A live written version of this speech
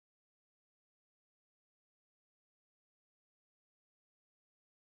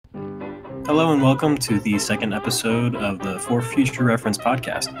Hello and welcome to the second episode of the For Future Reference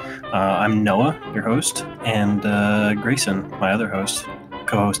podcast. I'm Noah, your host, and Grayson, my other host,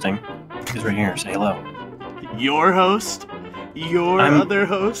 co-hosting, is right here. Say hello. Your host? I'm Other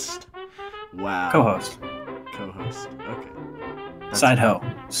host? Wow. Co-host. Co-host. Okay. Side hoe.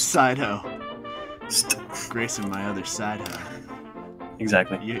 Side hoe. Grayson, my other side hoe.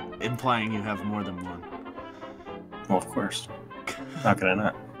 Exactly. Implying you have more than one. Well, of course. How could I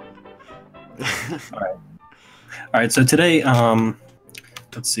not? All right. So today,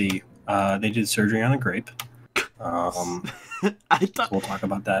 let's see. They did surgery on a grape. So we'll talk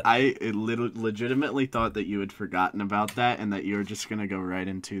about that. I legitimately thought that you had forgotten about that and that you were just gonna go right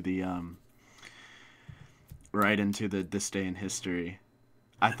into the this day in history.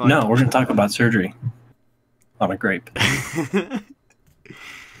 I thought No, we're gonna talk about surgery on a grape.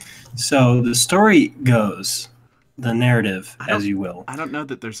 So the story goes, the narrative, as you will. I don't know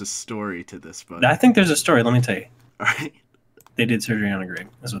that there's a story to this, but I think there's a story. Let me tell you. All right. They did surgery on a grape.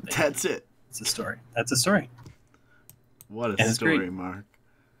 That's what they did. That's it. It's a story. That's a story. What a story, Mark.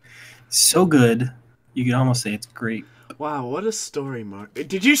 So good, you could almost say it's great. Wow, what a story, Mark.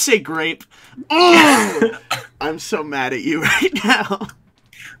 Did you say grape? Oh! I'm so mad at you right now.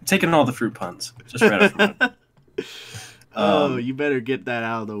 I'm taking all the fruit puns. Just right up front. You better get that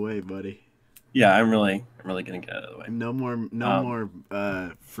out of the way, buddy. Yeah, I'm really gonna get out of the way. No more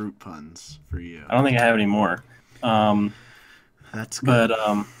fruit puns for you. I don't think I have any more. That's good.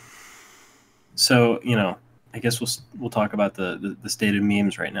 But so I guess we'll talk about the state of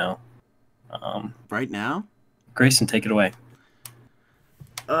memes right now. Right now? Grayson, take it away.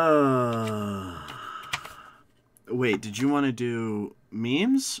 Wait, did you want to do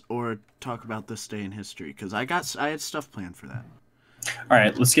memes or talk about this day in history? Because I had stuff planned for that. All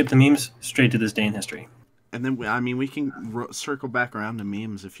right, let's skip the memes straight to this day in history. And then we can circle back around to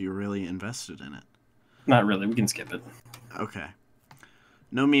memes if you're really invested in it. Not really. We can skip it. Okay.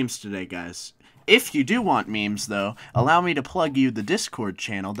 No memes today, guys. If you do want memes, though, allow me to plug you the Discord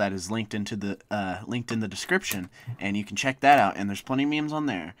channel that is linked in the description, and you can check that out. And there's plenty of memes on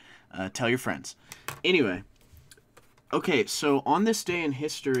there. Tell your friends. Anyway, okay. So on this day in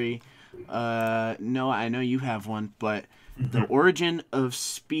history, Noah, I know you have one, but the origin of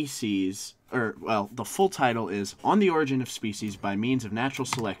species, the full title is "On the Origin of Species by Means of Natural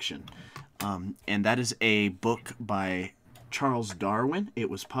Selection," and that is a book by Charles Darwin. It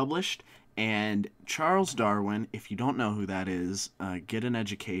was published. And Charles Darwin, if you don't know who that is, get an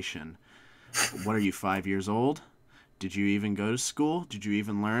education. What are you, 5 years old? Did you even go to school? Did you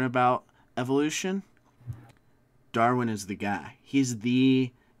even learn about evolution? Darwin is the guy. He's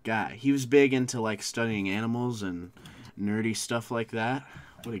the guy. He was big into studying animals and nerdy stuff like that.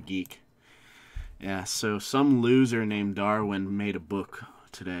 What a geek. Yeah, so some loser named Darwin made a book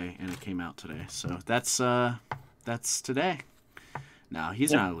today, and it came out today. So that's today. No,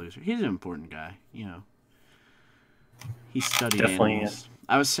 he's not a loser. He's an important guy. He studied Definitely animals.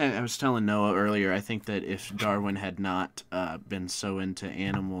 I was telling Noah earlier. I think that if Darwin had not been so into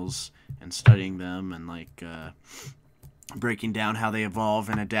animals and studying them and breaking down how they evolve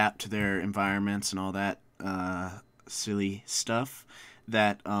and adapt to their environments and all that silly stuff,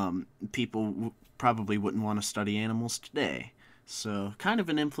 that people probably wouldn't want to study animals today. So, kind of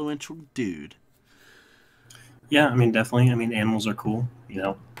an influential dude. Yeah, definitely. Animals are cool.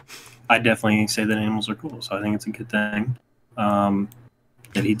 I definitely say that animals are cool. So I think it's a good thing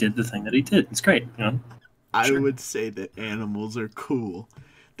that he did the thing that he did. It's great. I would say that animals are cool.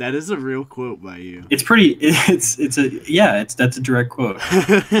 That is a real quote by you. It's pretty. That's a direct quote.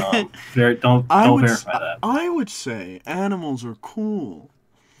 Don't verify that. I would say animals are cool.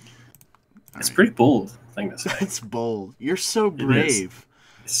 It's a pretty bold thing to say. It's bold. You're so brave.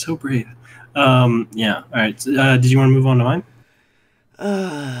 It's so brave. Yeah. All right. Did you want to move on to mine?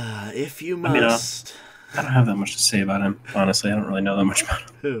 If you must. I don't have that much to say about him. Honestly, I don't really know that much about him.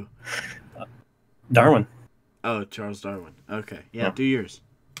 Who? Darwin. Oh, Charles Darwin. Okay. Yeah. Do yours.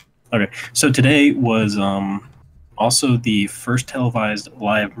 Okay. So today was also the first televised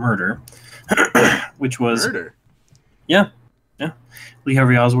live murder, which was murder. Yeah. Lee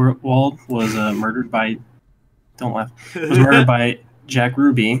Harvey Oswald was murdered by. Don't laugh. Was murdered by Jack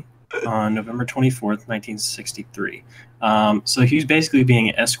Ruby on November 24th, 1963. So he was basically being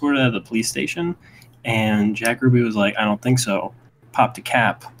escorted out of the police station, and Jack Ruby was like, "I don't think so." Popped a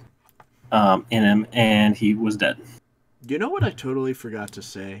cap in him, and he was dead. You know what I totally forgot to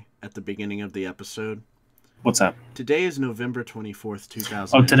say at the beginning of the episode? What's that? Today is November 24th,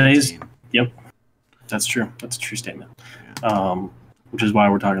 2019. Oh, today's... Yep. That's true. That's a true statement. Yeah. Which is why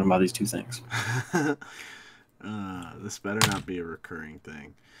we're talking about these two things. This better not be a recurring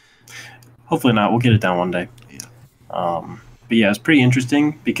thing. Hopefully not. We'll get it down one day. Yeah. But yeah, it's pretty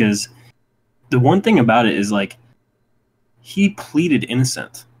interesting because the one thing about it is like he pleaded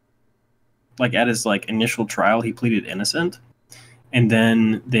innocent. Like at his like initial trial, he pleaded innocent, and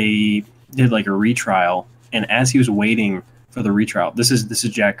then they did like a retrial. And as he was waiting for the retrial, this is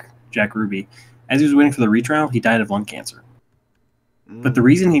Jack Ruby. As he was waiting for the retrial, he died of lung cancer. But the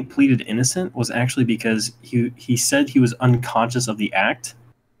reason he pleaded innocent was actually because he said he was unconscious of the act,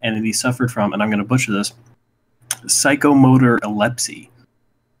 and that he suffered from, and I'm going to butcher this, psychomotor epilepsy.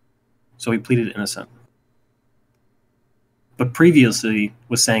 So he pleaded innocent. But previously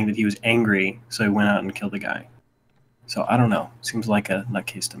was saying that he was angry, so he went out and killed the guy. So I don't know. Seems like a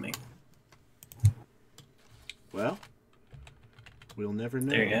nutcase to me. Well, we'll never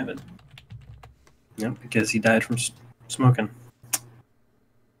know. There you have it. Yep, because he died from smoking.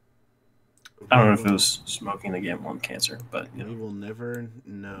 I don't know if it was smoking that gave him lung cancer, but you know. We will never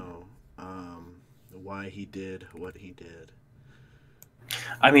know why he did what he did.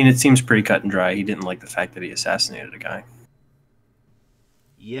 I mean, it seems pretty cut and dry. He didn't like the fact that he assassinated a guy.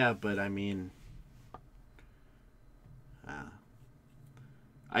 Yeah, but I mean,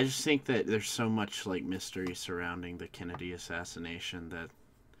 I just think that there's so much like mystery surrounding the Kennedy assassination that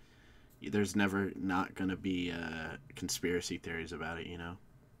there's never not going to be conspiracy theories about it, you know?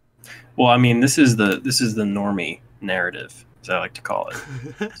 Well, I mean, this is the normie narrative, as I like to call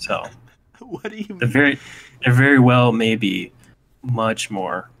it. So, what do you mean? There very well may be much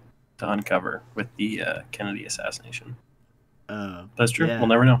more to uncover with the Kennedy assassination. That's true. Yeah. We'll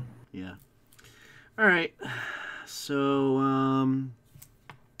never know. Yeah. All right. So,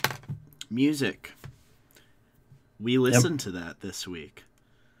 music. We listened to that this week,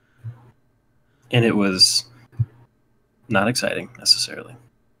 and it was not exciting necessarily.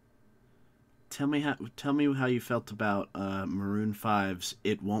 Tell me how you felt about Maroon 5's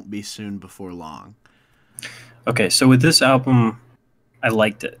 "It Won't Be Soon Before Long." Okay, so with this album, I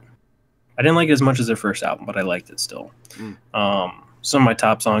liked it. I didn't like it as much as their first album, but I liked it still. Some of my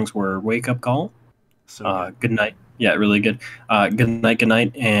top songs were "Wake Up Call," "Good Night," yeah, really good. "Good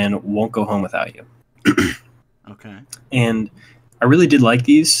Night," and "Won't Go Home Without You." Okay. And I really did like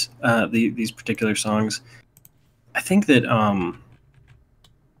these particular songs. I think that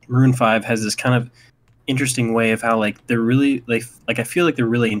Maroon 5 has this kind of interesting way of how like they're really like I feel like they're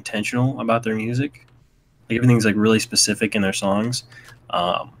really intentional about their music. Like everything's like really specific in their songs,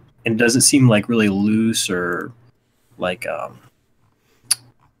 and it doesn't seem like really loose or like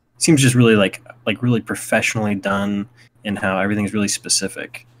seems just really like really professionally done in how everything's really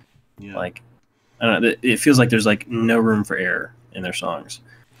specific. Yeah. Like I don't know, it feels like there's like no room for error in their songs.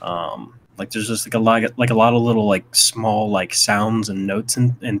 Like there's just like a lot of little like small like sounds and notes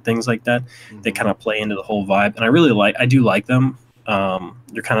and things like that that kind of play into the whole vibe. And I do like them.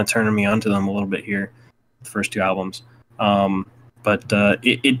 You're kind of turning me onto them a little bit here, the first two albums. But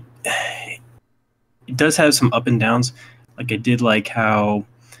it does have some up and downs. Like I did like how,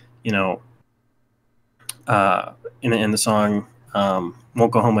 you know, in the song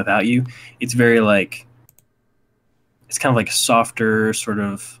 "Won't Go Home Without You," it's very like it's kind of like a softer sort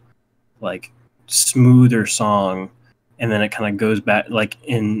of like smoother song, and then it kind of goes back like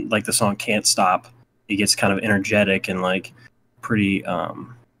in like the song "Can't Stop." It gets kind of energetic and like pretty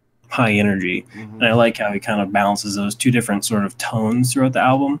high energy, and I like how he kind of balances those two different sort of tones throughout the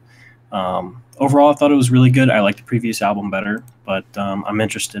album. Overall, I thought it was really good. I like the previous album better, but I'm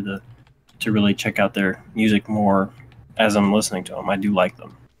interested to really check out their music more as I'm listening to them. I do like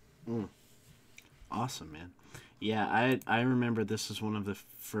them. Awesome, man. Yeah, I remember this is one of the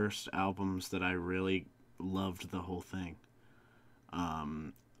first albums that I really loved the whole thing.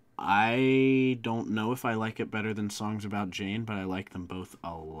 I don't know if I like it better than Songs About Jane, but I like them both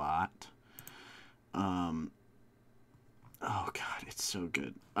a lot. Oh God, it's so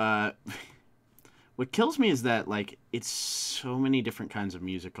good. What kills me is that like it's so many different kinds of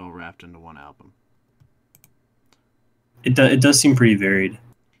music all wrapped into one album. It does seem pretty varied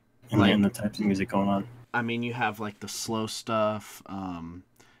in the types of music going on. I mean, you have like the slow stuff,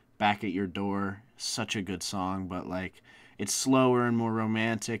 "Back at Your Door," such a good song, but like it's slower and more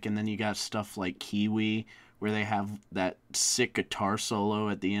romantic. And then you got stuff like "Kiwi," where they have that sick guitar solo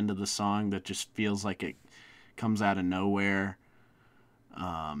at the end of the song that just feels like it comes out of nowhere.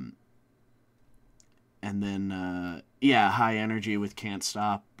 And then High Energy with "Can't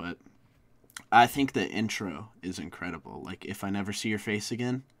Stop," but I think the intro is incredible. Like "If I Never See Your Face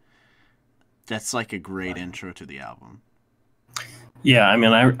Again," that's like a great intro to the album. Yeah, I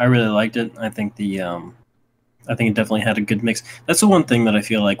mean, I really liked it. I think I think it definitely had a good mix. That's the one thing that I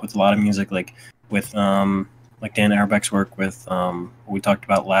feel like with a lot of music, like with like Dan Auerbach's work with what we talked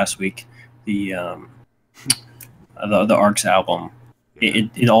about last week, the the Arcs album. Yeah.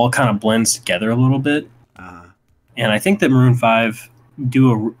 It all kind of blends together a little bit, Uh, and I think that Maroon 5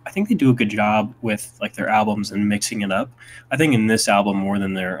 I think they do a good job with like their albums and mixing it up. I think in this album more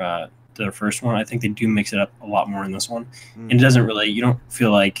than their first one, I think they do mix it up a lot more in this one. And it doesn't really, you don't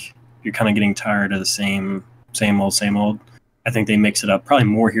feel like you're kind of getting tired of the same old. I think they mix it up probably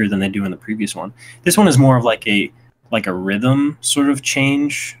more here than they do in the previous one. This one is more of like a rhythm sort of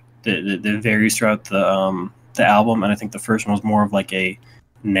change that varies throughout the album, and I think the first one was more of like a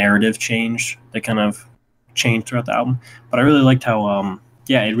narrative change that kind of changed throughout the album. But I really liked how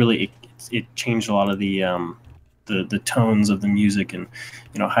it changed a lot of the tones of the music, and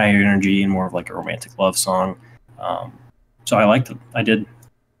higher energy and more of like a romantic love song. So I liked it. I did.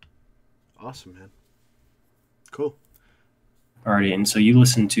 awesome, man. Cool. Alrighty, and so you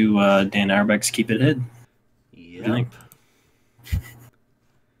listened to Dan Auerbach's "Keep It Hid." Yep.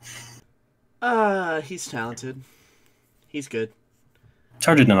 He's talented. He's good. It's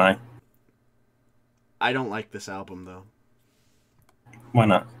hard to deny. I don't like this album though. Why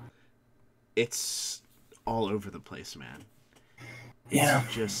not? It's all over the place, man. Yeah.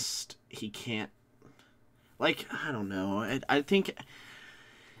 It's just he can't. Like, I don't know. I think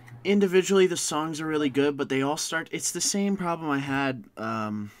individually the songs are really good, but they all start. It's the same problem I had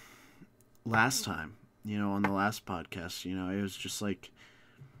last time. On the last podcast. It was just like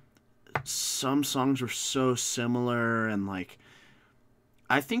some songs were so similar, and like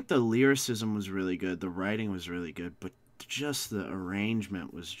I think the lyricism was really good, the writing was really good, but just the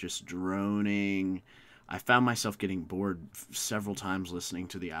arrangement was just droning. I found myself getting bored several times listening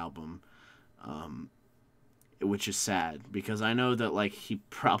to the album, which is sad because I know that like he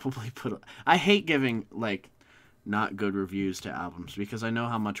probably I hate giving like not good reviews to albums because I know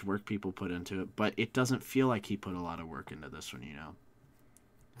how much work people put into it, but it doesn't feel like he put a lot of work into this one,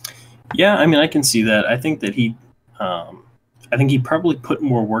 Yeah, I mean, I can see that. I think that I think he probably put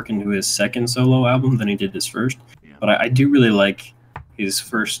more work into his second solo album than he did his first. Yeah. But I do really like his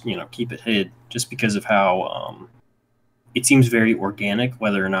first, "Keep It Hid," just because of how it seems very organic,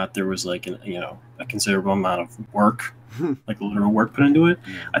 whether or not there was like a considerable amount of work, like literal work put into it.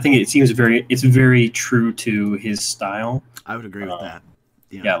 Yeah. I think it's very true to his style. I would agree with that.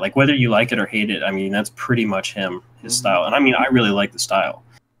 Yeah, like whether you like it or hate it, I mean, that's pretty much his style. And I mean, I really like the style.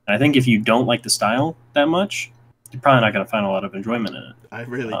 And I think if you don't like the style that much, you're probably not going to find a lot of enjoyment in it. I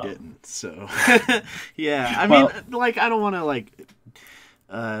really didn't. So, yeah. I mean, like, I don't want to, like,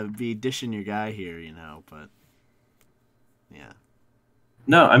 be dishing your guy here, but, yeah.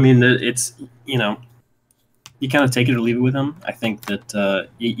 No, I mean, it's, you kind of take it or leave it with him. I think that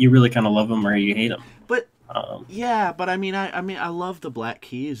you really kind of love him or you hate him. But, yeah, but I mean, I love the Black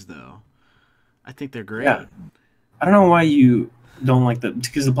Keys, though. I think they're great. Yeah. I don't know why you don't like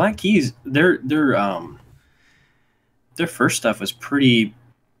because the Black Keys, their first stuff was pretty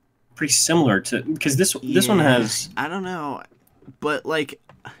similar to, because this one has, I don't know, but like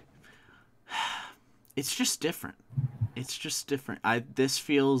it's just different. This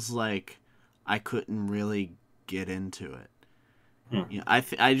feels like I couldn't really get into it.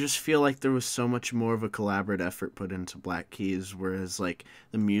 I just feel like there was so much more of a collaborative effort put into Black Keys, whereas like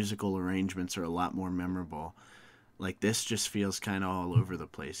the musical arrangements are a lot more memorable. Like this just feels kind of all over the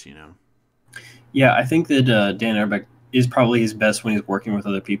place, Yeah, I think that Dan Auerbach is probably his best when he's working with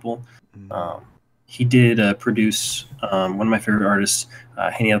other people. Mm-hmm. He did produce one of my favorite artists,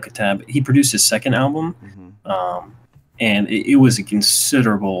 Hani El Khattab. He produced his second album, and it was a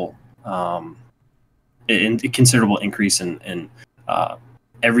considerable increase in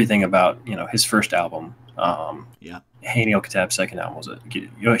everything about his first album. Hani El Khattab's second album was a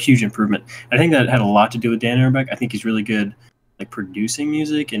huge improvement. I think that had a lot to do with Dan Auerbach. I think he's really good like producing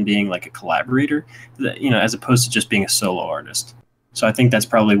music and being like a collaborator, as opposed to just being a solo artist. So I think that's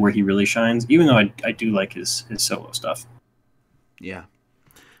probably where he really shines, even though I do like his solo stuff. Yeah.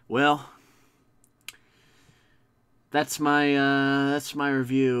 Well, that's my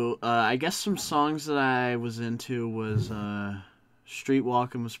review. I guess some songs that I was into was Street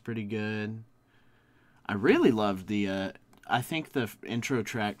Walking was pretty good. I really loved the I think the intro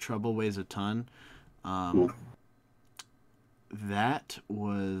track Trouble Weighs a Ton. That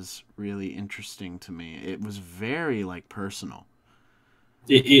was really interesting to me. It was very like personal.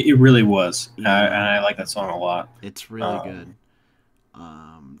 It really was, and I like that song a lot. It's really good.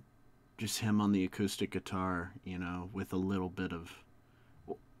 Just him on the acoustic guitar, with a little bit of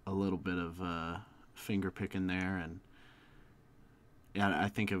finger picking there, and yeah, I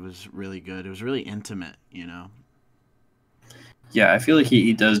think it was really good. It was really intimate, Yeah, I feel like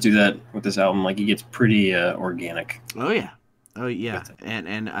he does do that with this album. Like he gets pretty organic. Oh yeah, oh yeah, With it.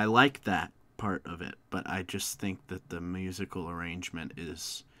 and I like that part of it, but I just think that the musical arrangement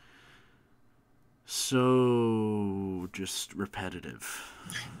is so just repetitive.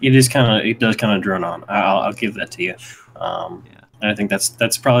 It does kind of drone on. I'll give that to you. Yeah. And I think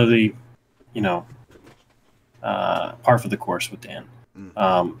that's probably you know par for the course with Dan.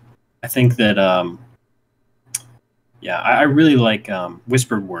 Mm. I think that yeah, I really like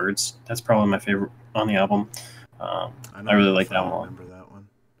Whispered Words. That's probably my favorite on the album. I really like that one. Remember that one?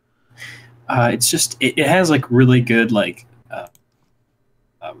 It's just it has like really good like I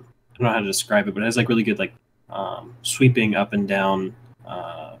don't know how to describe it, but it has like really good like sweeping up and down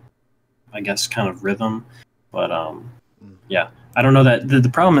I guess kind of rhythm. But yeah, I don't know that the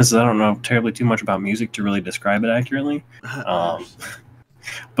problem is that I don't know terribly too much about music to really describe it accurately.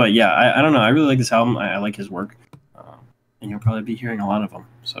 But yeah, I don't know. I really like this album. I like his work, and you'll probably be hearing a lot of them.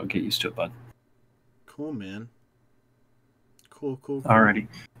 So get used to it, bud. Cool, man. Cool. Alrighty.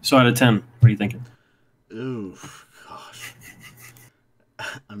 So out of 10, what are you thinking? Ooh, gosh.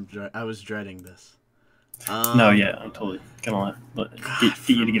 I was dreading this. No, yeah, I'm totally gonna get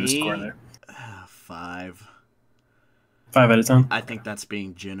you to give a score there. 5. 5 out of 10. I think that's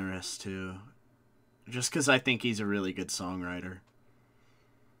being generous too, just because I think he's a really good songwriter.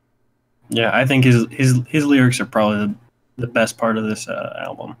 Yeah, I think his lyrics are probably the best part of this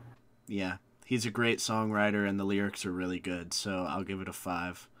album. Yeah, he's a great songwriter, and the lyrics are really good. So I'll give it a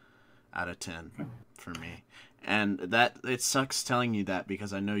 5 out of 10 for me. And that it sucks telling you that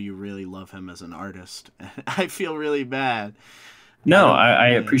because I know you really love him as an artist. I feel really bad. No, I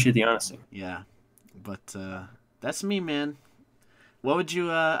appreciate the honesty. Yeah, but that's me, man. What would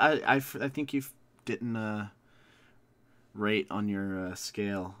you? I think you didn't rate on your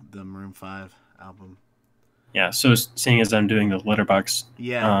scale the Maroon 5 album. Yeah, so seeing as I'm doing the Letterboxd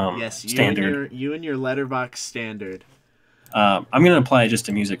standard, you and your Letterboxd standard. I'm gonna apply it just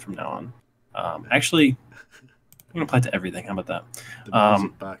to music from now on. Actually, I'm gonna apply it to everything. How about that? The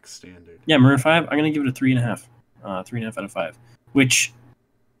music box standard. Yeah, Maroon 5. I'm gonna give it a 3.5. 3.5 out of 5, which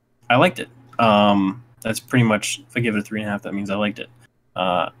I liked it. That's pretty much, if I give it a 3.5, that means I liked it.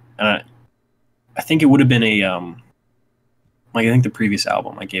 And I think it would have been a like I think the previous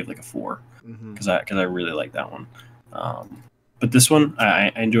album I gave like a 4 because I really like that one. But this one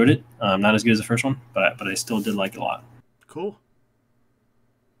I enjoyed it. Not as good as the first one, but I still did like it a lot. Cool,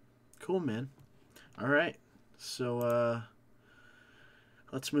 man. All right, so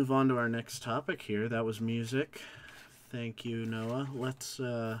let's move on to our next topic here. That was music. Thank you, Noah. Let's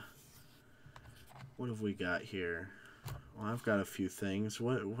what have we got here? Well, I've got a few things.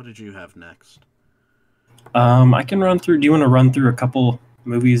 What did you have next? I can run through. Do you want to run through a couple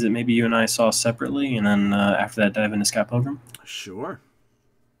movies that maybe you and I saw separately, and then after that dive into Scott Pilgrim? Sure.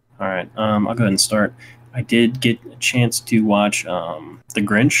 All right. I'll go ahead and start. I did get a chance to watch The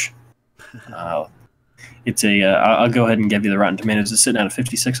Grinch. It's a. I'll go ahead and give you the Rotten Tomatoes. It's sitting at a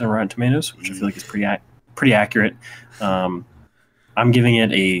 56 on Rotten Tomatoes, which I feel like is pretty accurate. I'm giving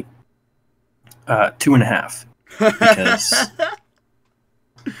it a 2.5 because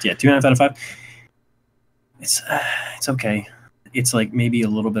 2.5 out of 5. It's okay. It's like maybe a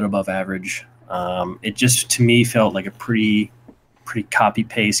little bit above average. It just to me felt like a pretty copy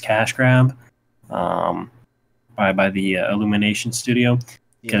paste cash grab by the Illumination Studio,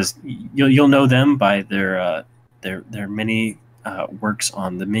 because you'll know them by their many works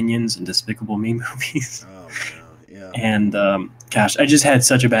on the Minions and Despicable Me movies. Oh yeah. And gosh, I just had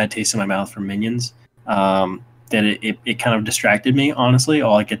such a bad taste in my mouth from Minions that it kind of distracted me. Honestly,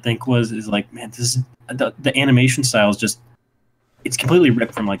 all I could think is like, man, this is the animation style is just. It's completely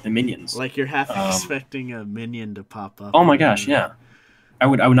ripped from like the Minions. Like you're half expecting a Minion to pop up. Oh my gosh, yeah. I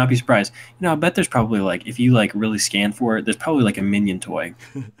would not be surprised. I bet there's probably like if you like really scan for it, there's probably like a Minion toy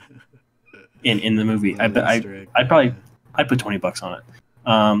in the movie. I'd put $20 on it.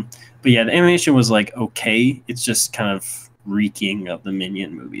 But yeah, the animation was like okay. It's just kind of reeking of the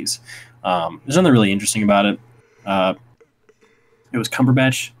Minion movies. There's nothing really interesting about it. It was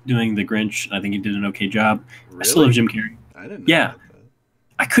Cumberbatch doing the Grinch, and I think he did an okay job. Really? I still love Jim Carrey. I didn't know Yeah.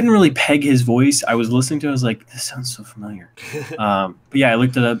 I couldn't really peg his voice. I was listening to it. I was like, this sounds so familiar. But yeah, I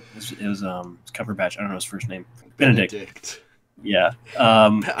looked it up. It was Cumberbatch. I don't know his first name. Benedict. Yeah. I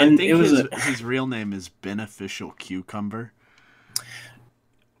and think it was his real name is Beneficial Cucumber.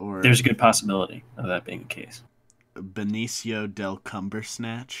 Or there's a good possibility of that being the case. Benicio del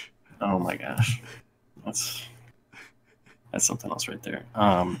Cumbersnatch. Oh my gosh. That's something else right there.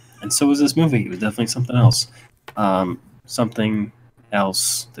 And so was this movie. It was definitely something else. Something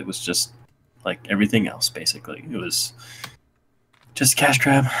else that was just like everything else, basically. It was Just Cash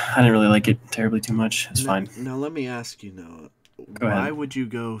Grab. I didn't really like it terribly too much. It's fine. Now let me ask you, Noah. Go Why ahead. would you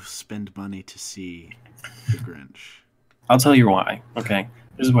go spend money to see The Grinch? I'll tell you why. Okay,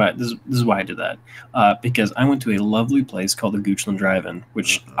 this is why I did that. Because I went to a lovely place called the Goochland Drive-In,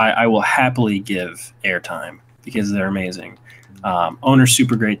 which I will happily give airtime because they're amazing. Owner's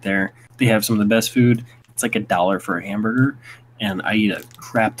super great there. They have some of the best food. It's like $1 for a hamburger, and I eat a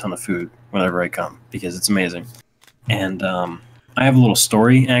crap ton of food whenever I come because it's amazing. And I have a little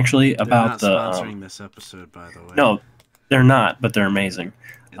story actually They're about not the. sponsoring this episode, by the way. No, they're not, but they're amazing,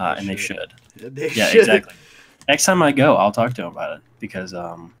 and they should. Yeah, exactly. Next time I go, I'll talk to him about it because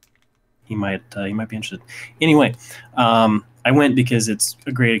he might be interested. Anyway, I went because it's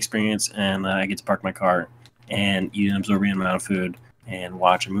a great experience, and I get to park my car and eat an absorbent amount of food and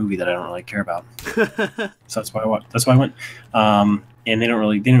watch a movie that I don't really care about. So that's why I went. And they didn't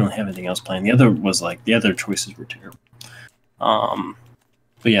really have anything else playing. The other choices were terrible.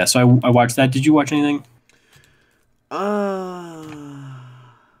 But yeah, so I watched that. Did you watch anything?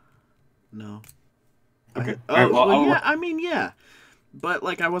 No. Okay. Oh, All right, well, well, yeah. I mean, yeah. But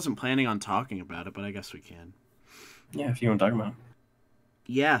like, I wasn't planning on talking about it, but I guess we can. Yeah, if you want to talk about it.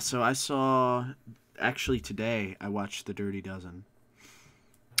 Yeah. So I saw. Actually, today I watched The Dirty Dozen.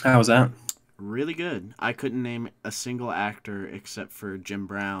 How was that? Really good. I couldn't name a single actor except for Jim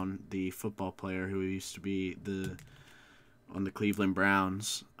Brown, the football player who used to be on the Cleveland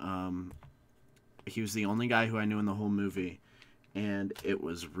Browns. He was the only guy who I knew in the whole movie, and it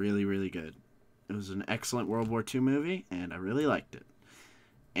was really, really good. It was an excellent World War II movie, and I really liked it.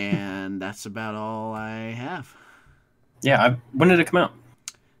 And that's about all I have. Yeah, when did it come out?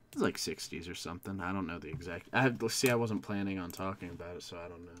 It was like 60s or something. I don't know the exact. I wasn't planning on talking about it, so I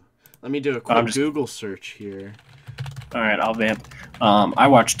don't know. Let me do a quick Google search here. All right, I'll vamp. I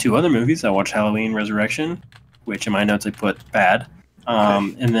watched 2 other movies. I watched Halloween Resurrection, which in my notes I put bad.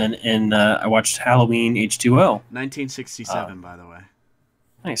 Okay. And then I watched Halloween H2O. 1967, by the way.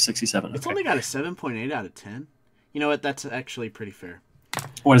 Nice, 67. It's Okay. only got a 7.8 out of 10. You know what? That's actually pretty fair.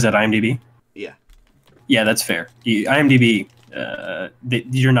 What is that, IMDb? Yeah. Yeah, that's fair. IMDb,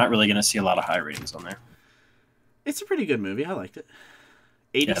 you're not really going to see a lot of high ratings on there. It's a pretty good movie. I liked it.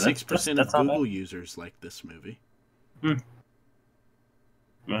 86% that's of not Google bad. users like this movie. I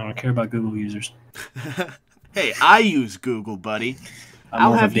don't care about Google users. Hey, I use Google, buddy.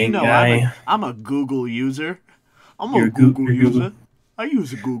 I'll have you know I'm a Google user. You're a Google user. Google. I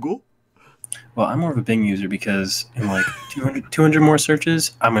use Google. Well, I'm more of a Bing user because in like 200 more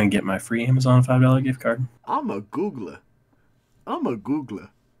searches, I'm going to get my free Amazon $5 gift card. I'm a Googler.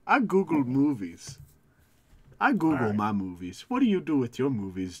 I Google movies. I Google my movies. What do you do with your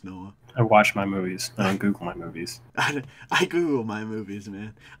movies, Noah? I watch my movies. I don't Google my movies. I Google my movies,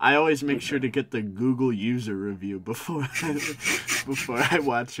 man. I always make sure to get the Google user review before I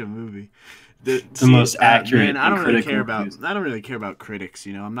watch a movie. The most accurate. Man, I don't really care about critics.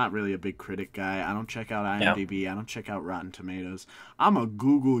 You know, I'm not really a big critic guy. I don't check out IMDb. I don't check out Rotten Tomatoes. I'm a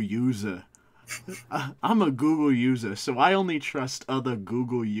Google user. I'm a Google user, so I only trust other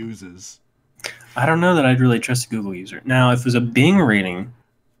Google users. I don't know that I'd really trust a Google user. Now, if it was a Bing rating,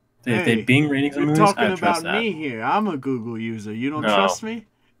 if they Bing ratings on You're movies, talking I'd trust about that. me here. I'm a Google user. You don't trust me?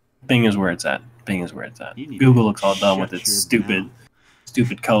 Bing is where it's at. Google looks all dumb with its stupid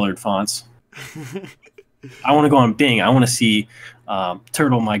colored fonts. I want to go on Bing. I want to see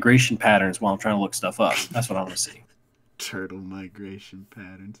turtle migration patterns while I'm trying to look stuff up. That's what I want to see. Turtle migration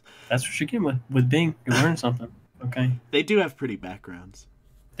patterns. That's what you're getting with Bing. You learn something. Okay. They do have pretty backgrounds.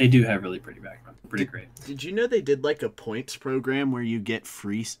 They do have really pretty backgrounds. Pretty great. Did you know they did like a points program where you get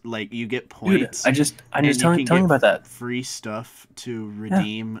free, like you get points? Dude, I'm just telling you about that. Free stuff to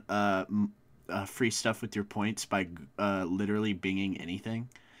redeem, free stuff with your points by literally binging anything.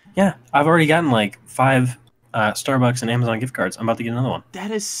 Yeah, I've already gotten like 5 Starbucks and Amazon gift cards. I'm about to get another one. That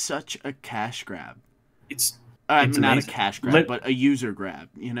is such a cash grab. It's not amazing. A cash grab, but a user grab.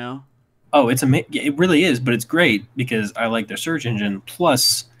 You know. Oh, it's amazing. It really is, but it's great because I like their search engine.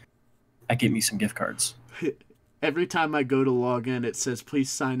 Plus, I get me some gift cards. Every time I go to log in, it says, please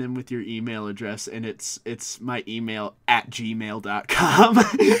sign in with your email address, and it's my email at gmail.com.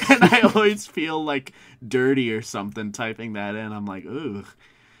 And I always feel like dirty or something typing that in. I'm like, ooh,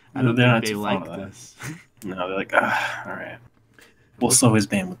 I don't think they like this. No, they're like, all right. We'll slow his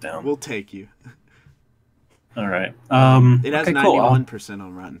bandwidth down. We'll take you. All right. It has 91%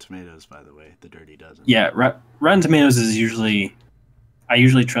 on Rotten Tomatoes, by the way. The Dirty Dozen. Yeah, Rotten Tomatoes is usually. I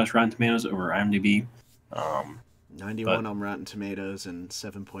usually trust Rotten Tomatoes over IMDb. 91 on Rotten Tomatoes and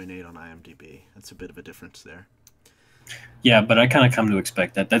 7.8 on IMDb. That's a bit of a difference there. Yeah, but I kind of come to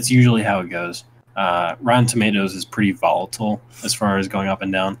expect that. That's usually how it goes. Rotten Tomatoes is pretty volatile as far as going up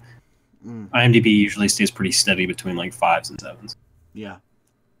and down. Mm. IMDb usually stays pretty steady between like 5s and 7s. Yeah.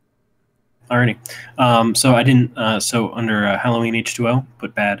 Alrighty. So I didn't. So under Halloween H2O,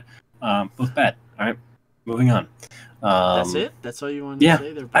 put bad. Both bad. All right. Moving on. That's it? That's all you wanted Yeah, to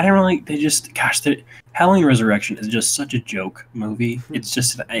say there? I didn't really. They just, gosh, Halloween Resurrection is just such a joke movie. It's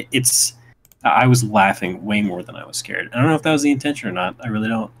just, it's. I was laughing way more than I was scared. I don't know if that was the intention or not. I really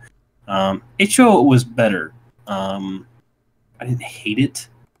don't. H2O was better. I didn't hate it.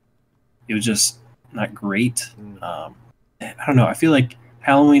 It was just not great. I don't know. I feel like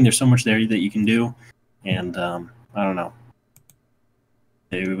Halloween, there's so much there that you can do, and I don't know.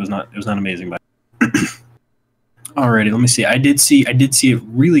 It was not amazing, but alrighty. Let me see. I did see a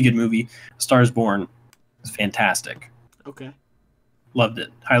really good movie, Star is Born. It's fantastic. Okay. Loved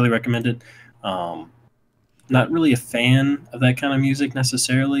it. Highly recommend it. Not really a fan of that kind of music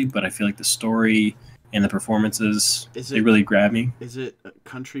necessarily, but I feel like the story and the performances, they really grab me. Is it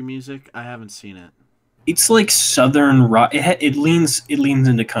country music? I haven't seen it. It's like southern rock. It leans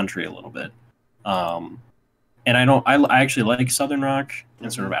into country a little bit. And I actually like southern rock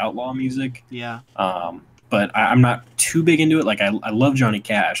and sort of outlaw music. Yeah. But I'm not too big into it. Like I love Johnny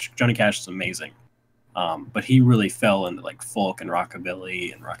Cash. Johnny Cash is amazing. But he really fell into like folk and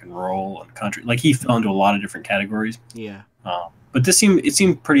rockabilly and rock and roll and country. Like he fell into a lot of different categories. Yeah. But it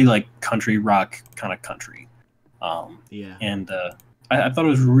seemed pretty like country rock kind of country. Yeah. And I thought it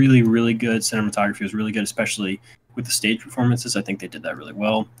was really, really good. Cinematography was really good, especially with the stage performances. I think they did that really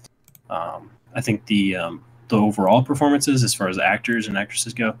well. I think the overall performances, as far as actors and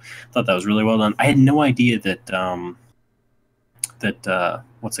actresses go, I thought that was really well done. I had no idea that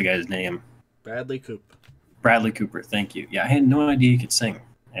what's the guy's name? Bradley Cooper. Bradley Cooper. Thank you. Yeah, I had no idea he could sing.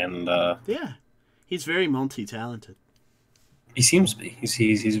 And yeah, he's very multi-talented. He seems to be.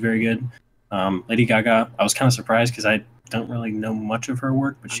 He's very good. Lady Gaga. I was kind of surprised because I don't really know much of her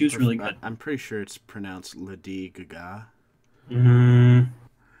work, but she was really good. I'm pretty sure it's pronounced Lady Gaga. I'm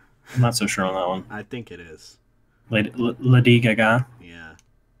not so sure on that one. I think it is. Lady Gaga? Yeah.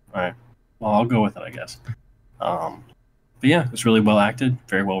 All right. Well, I'll go with it, I guess. But yeah, it's really well acted,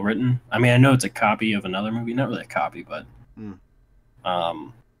 very well written. I mean, I know it's a copy of another movie. Not really a copy, but...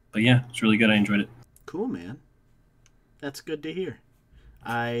 But yeah, it's really good. I enjoyed it. Cool, man. That's good to hear.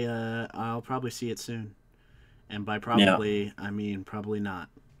 I'll probably see it soon. And by probably, I mean probably not.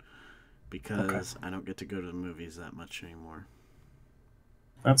 Because I don't get to go to the movies that much anymore.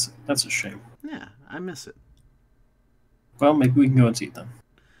 That's a shame. Yeah, I miss it. Well, maybe we can go and see it then.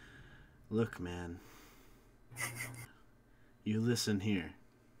 Look, man. You listen here.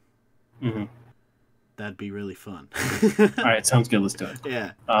 Mm-hmm. That'd be really fun. All right, sounds good. Let's do it.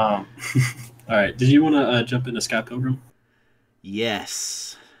 Yeah. All right. Did you want to jump into Scott Pilgrim?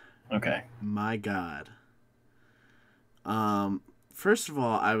 Yes. Okay. My God. First of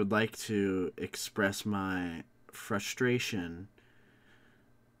all, I would like to express my frustration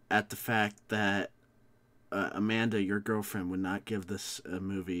at the fact that Amanda, your girlfriend, would not give this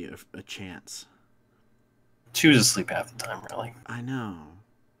movie a chance. She was asleep half the time, really. I know.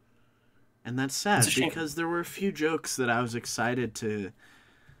 And that's sad because there were a few jokes that I was excited to...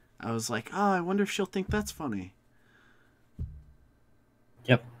 I was like, oh, I wonder if she'll think that's funny.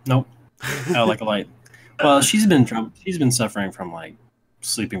 Yep. Nope. Out like a light. Well, she's been suffering from like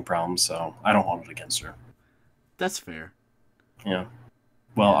sleeping problems, so I don't hold it against her. That's fair. Yeah.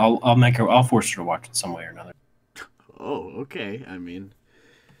 Well, I'll force her to watch it some way or another. Oh, okay. I mean,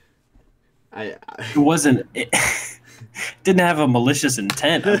 it wasn't. It didn't have a malicious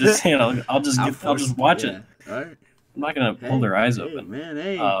intent. I'm just saying. I'll just watch it. All right. I'm not gonna hold her eyes open. Man,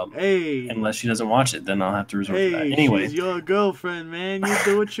 hey. Unless she doesn't watch it, then I'll have to resort to that. Anyway, she's your girlfriend, man. You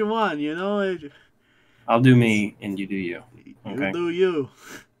do what you want, you know. I'll do me, and you do you. Okay. You do you.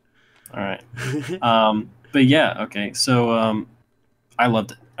 All right. But yeah, okay. So, I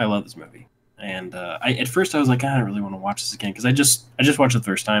loved it. I love this movie, and at first I was like, I don't really want to watch this again because I just watched it the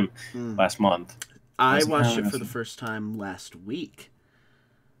first time last month. I watched it for the first time last week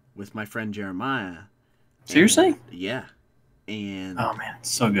with my friend Jeremiah. Seriously? Yeah. And oh man,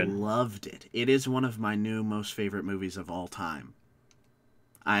 so good. Loved it. It is one of my new most favorite movies of all time.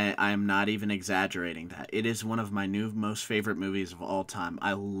 I'm not even exaggerating that. It is one of my new most favorite movies of all time.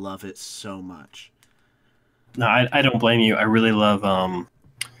 I love it so much. No, I don't blame you. I really love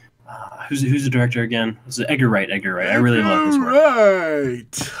who's the director again? It's Edgar Wright. I really love his work.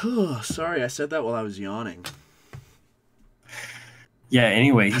 Right. Oh, sorry, I said that while I was yawning. Yeah.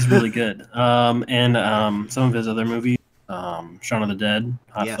 Anyway, he's really good. And some of his other movies, Shaun of the Dead,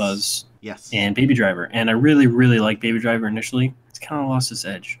 Hot Yes. Fuzz, Yes. and Baby Driver. And I really, really like Baby Driver initially. It's kind of lost its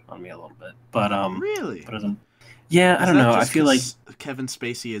edge on me a little bit. Really? But yeah, I Is don't that know. I just feel like 'cause Kevin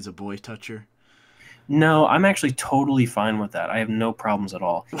Spacey is a boy toucher? no, I'm actually totally fine with that. I have no problems at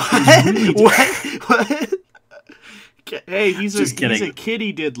all. What? Really, What? Hey, he's Just a kidding.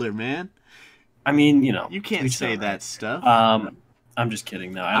 kitty diddler, man. I mean, you know, You to can't each their say own, that right? stuff. I'm just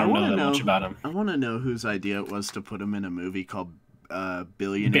kidding. No, I I don't want know to that much know. about him. I want to know whose idea it was to put him in a movie called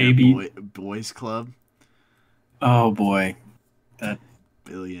Billionaire Baby. Boys Club. Oh boy, that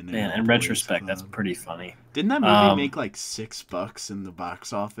Billionaire. man. In Boys retrospect, that's Club. pretty funny. Didn't that movie make like $6 in the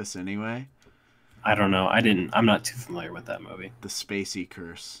box office anyway? I don't know. I'm not too familiar with that movie. The Spacey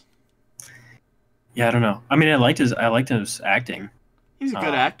Curse. Yeah, I don't know. I mean, I liked his acting. He's a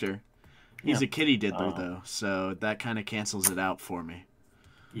good actor. He's yeah. a kitty diddler though, so that kind of cancels it out for me.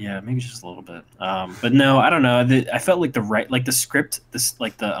 Yeah, maybe just a little bit. But no, I don't know. I felt like the script,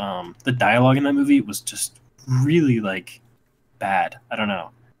 the dialogue in that movie was just really like bad. I don't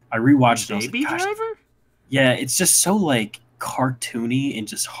know. I rewatched it. And I was Baby like, gosh, Driver? yeah, it's just so like cartoony and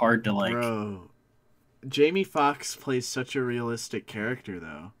just hard to like. Bro, Jamie Foxx plays such a realistic character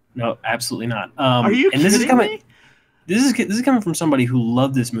though. No, absolutely not. Are you and kidding this is coming. me? This is coming from somebody who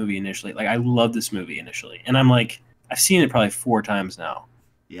loved this movie initially. Like I loved this movie initially, and I'm like, I've seen it probably 4 times now.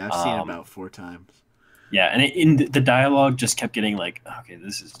 Yeah, I've seen it about 4 times. Yeah, and in the dialogue just kept getting like, okay,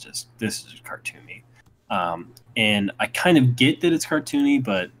 this is cartoony. And I kind of get that it's cartoony,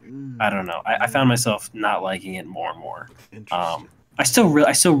 but I don't know. I found myself not liking it more and more. Interesting. I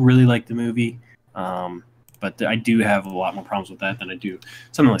still really like the movie, but I do have a lot more problems with that than I do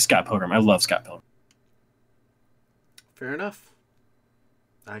something like Scott Pilgrim. I love Scott Pilgrim. Fair enough.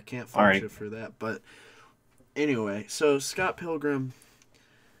 I can't All fault right. you for that, but anyway, so Scott Pilgrim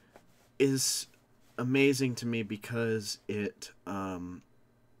is amazing to me because it's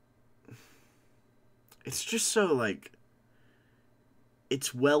just so like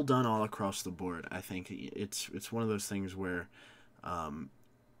it's well done all across the board. I think it's one of those things where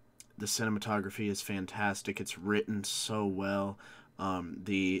the cinematography is fantastic. It's written so well.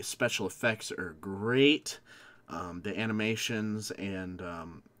 The special effects are great. The animations and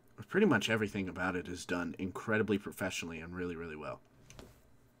pretty much everything about it is done incredibly professionally and really, really well.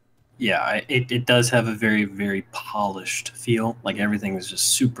 Yeah, it does have a very, very polished feel. Like everything is just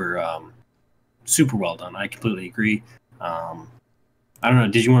super super well done. I completely agree. I don't know.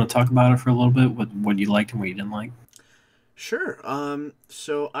 Did you want to talk about it for a little bit? What you liked and what you didn't like? Sure.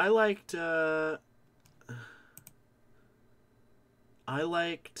 So I liked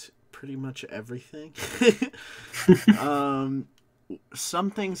pretty much everything.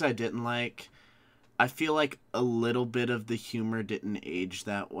 Some things I didn't like. I feel like a little bit of the humor didn't age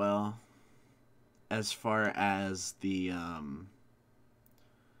that well. As far as the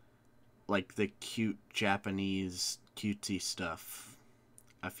like the cute Japanese cutesy stuff.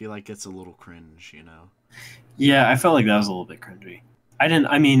 I feel like it's a little cringe, you know. Yeah, I felt like that was a little bit cringy.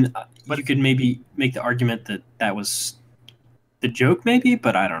 I mean, but you could maybe make the argument that that was the joke, maybe,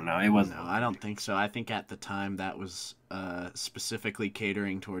 but I don't know. It wasn't. No, I don't think so. I think at the time that was specifically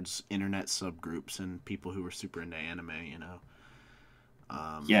catering towards internet subgroups and people who were super into anime, you know.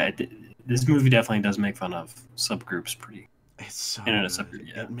 Yeah, this movie definitely does make fun of subgroups pretty. It's so Internet good. subgroup,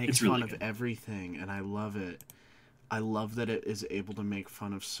 yeah. It makes It's really fun of good. everything, and I love it. I love that it is able to make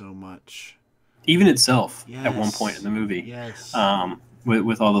fun of so much. Even itself at one point Yes. in the movie. Yes.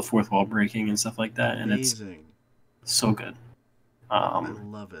 With all the fourth wall breaking and stuff like that, and it's Amazing. so good. I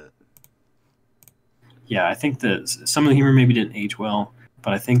love it. Yeah, I think that some of the humor maybe didn't age well,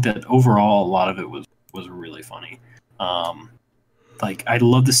 but I think that overall a lot of it was really funny. Like I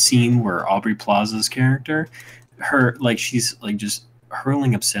love the scene where Aubrey Plaza's character, her like she's like just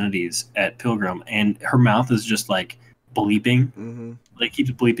hurling obscenities at Pilgrim, and her mouth is just like bleeping, Mm-hmm. like keeps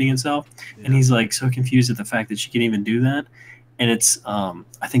bleeping itself, Yeah. and he's like so confused at the fact that she can even do that. And it's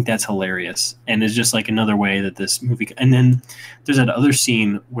I think that's hilarious, and it's just like another way that this movie. And then there's that other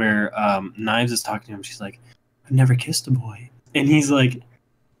scene where Knives is talking to him. She's like, "I've never kissed a boy," and he's like,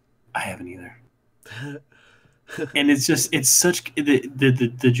 "I haven't either." And it's such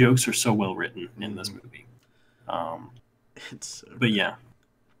the jokes are so well written in this movie. It's so But yeah,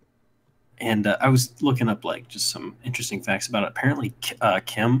 and I was looking up like just some interesting facts about it. Apparently,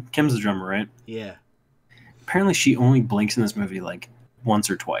 Kim's the drummer, right? yeah. Apparently, she only blinks in this movie like once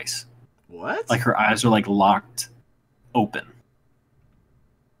or twice. What? Like her eyes are like locked open.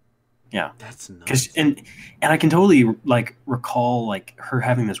 Yeah, That's nuts. because and I can totally like recall like her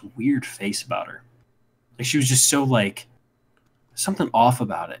having this weird face about her. Like she was just so like something off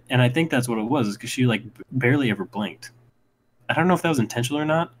about it, and I think that's what it was, is because she like barely ever blinked. I don't know if that was intentional or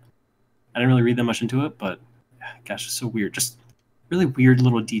not. I didn't really read that much into it, but gosh, it's so weird. Just really weird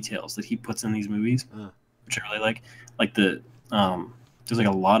little details that he puts in these movies, which I really like. Like there's like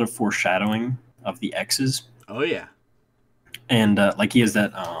a lot of foreshadowing of the X's. Oh yeah. And like he has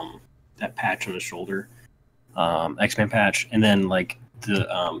that patch on his shoulder, X-Men patch, and then like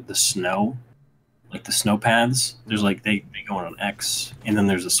the snow, like the snow paths. There's like they go on an X, and then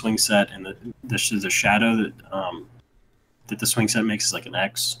there's a swing set, and there's a shadow that the swing set makes is like an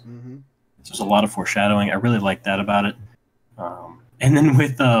X. Mm-hmm. So there's a lot of foreshadowing. I really like that about it. And then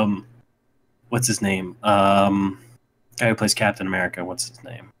with what's his name? Guy who plays Captain America. What's his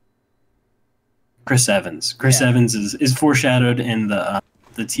name? Chris Evans. Chris Evans is foreshadowed in the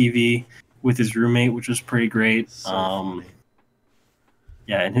TV with his roommate, which was pretty great. So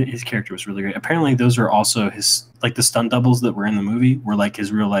yeah, and his character was really great. Apparently, those are also his like the stunt doubles that were in the movie were like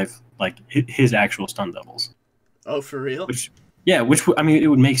his real life, like his actual stunt doubles. Oh, for real? Which I mean, it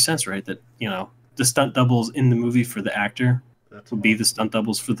would make sense, right? That the stunt doubles in the movie for the actor would be the stunt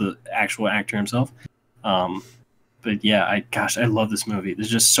doubles for the actual actor himself. But yeah, I love this movie. There's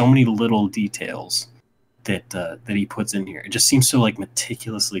just so many little details that he puts in here. It just seems so like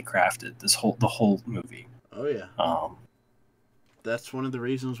meticulously crafted. The whole movie. Oh yeah. That's one of the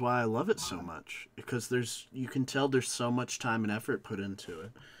reasons why I love it so much, because you can tell there's so much time and effort put into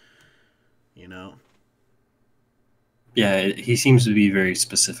it. Yeah, he seems to be very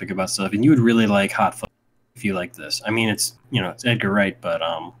specific about stuff, and you would really like Hot Fuzz if you like this. I mean, it's it's Edgar Wright, but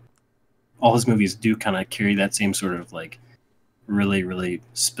all his movies do kind of carry that same sort of like really, really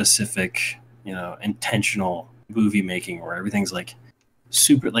specific, intentional movie making where everything's like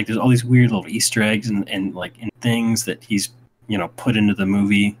super, like there's all these weird little Easter eggs and like in things that he's, put into the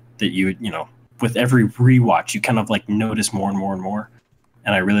movie that you would, with every rewatch, you kind of like notice more and more and more.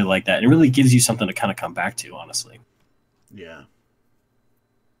 And I really like that. It really gives you something to kind of come back to, honestly. Yeah.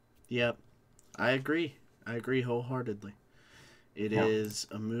 Yep. I agree wholeheartedly. It is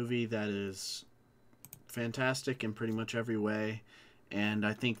a movie that is fantastic in pretty much every way, and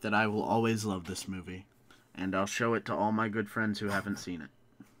I think that I will always love this movie, and I'll show it to all my good friends who haven't seen it.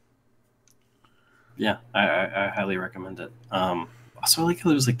 Yeah, I highly recommend it. Also, I like how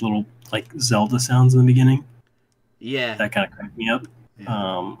there's like little like Zelda sounds in the beginning. Yeah. That kind of cracked me up.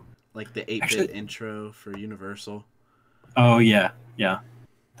 Yeah. Like the 8-bit intro for Universal. Oh, yeah. Yeah.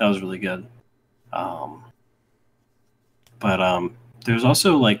 That was really good. But there's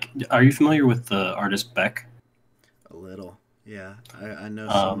also like, are you familiar with the artist Beck? A little, yeah. I know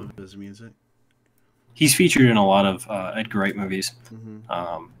some of his music. He's featured in a lot of Edgar Wright movies,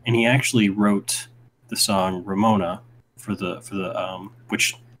 and he actually wrote the song Ramona for the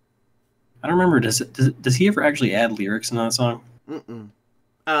which I don't remember. Does he ever actually add lyrics in that song? Mm-mm.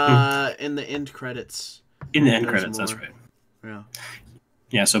 In the end credits. In the end credits, more. That's right. Yeah.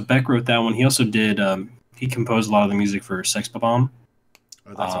 Yeah. So Beck wrote that one. He also did. He composed a lot of the music for Sex Bomb. Oh,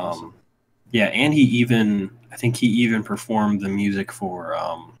 that's awesome. Yeah, and I think he even performed the music for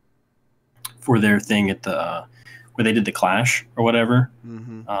their thing at the where they did the Clash or whatever.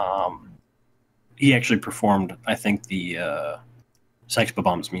 Mm-hmm. He actually performed, I think, the Sex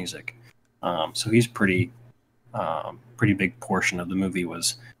Bomb's music. So he's pretty big portion of the movie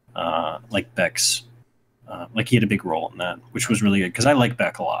was like Beck's. Like he had a big role in that, which was really good because I like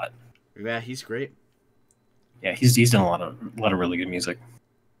Beck a lot. Yeah, he's great. Yeah, he's done a lot of really good music.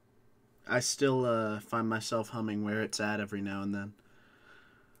 I still find myself humming Where It's At every now and then.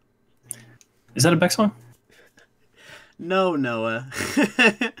 Is that a Beck song? No, Noah.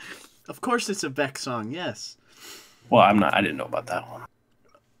 Of course it's a Beck song, yes. Well, I didn't know about that one.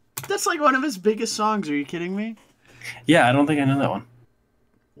 That's like one of his biggest songs, are you kidding me? Yeah, I don't think I know that one.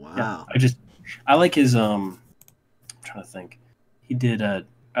 Wow. Yeah, I like his I'm trying to think. He did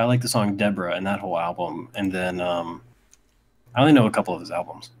I like the song Deborah and that whole album, and then I only know a couple of his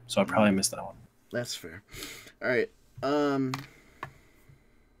albums, so I probably missed that one. That's fair. All right.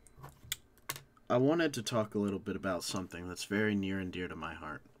 I wanted to talk a little bit about something that's very near and dear to my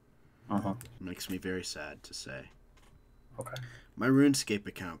heart. Uh-huh. It makes me very sad to say. Okay. My RuneScape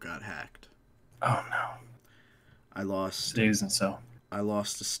account got hacked. Oh no. I lost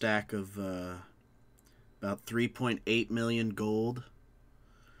a stack of about 3.8 million gold.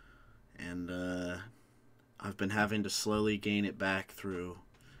 And I've been having to slowly gain it back through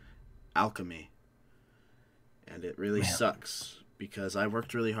alchemy. And it really sucks because I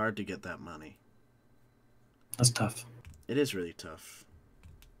worked really hard to get that money. That's tough. It is really tough.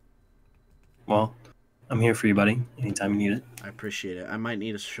 Well, I'm here for you, buddy. Anytime you need it. I appreciate it. I might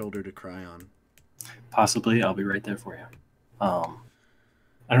need a shoulder to cry on. Possibly. I'll be right there for you. I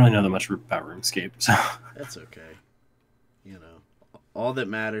don't really know that much about RuneScape, so. That's okay. you know, all that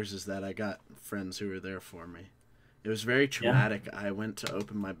matters is that I got friends who were there for me. It was very traumatic. Yeah. I went to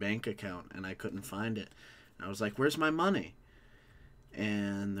open my bank account and I couldn't find it. I was like, "Where's my money?"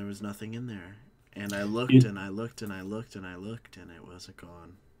 And there was nothing in there. And I looked and I looked and I looked and I looked and it wasn't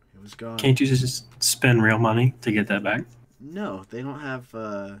gone. It was gone. Can't you just spend real money to get that back? No, they don't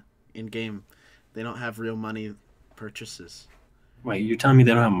have in-game. They don't have real money purchases. Wait, you're telling me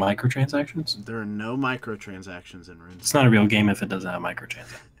they don't have microtransactions? There are no microtransactions in RuneScape. It's not a real game if it doesn't have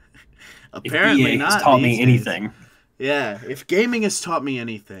microtransactions. Apparently if EA not. Has taught me anything. Yeah, if gaming has taught me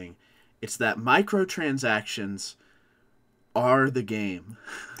anything, it's that microtransactions are the game.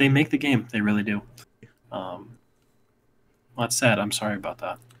 They make the game. They really do. Well, that's sad. I'm sorry about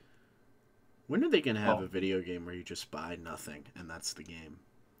that. When are they going to have a video game where you just buy nothing and that's the game?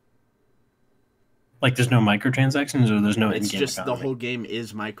 Like there's no microtransactions or there's no in-game It's just economy? The whole game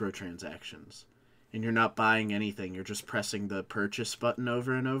is microtransactions. And you're not buying anything. You're just pressing the purchase button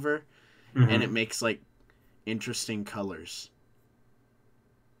over and over. Mm-hmm. And it makes like interesting colors.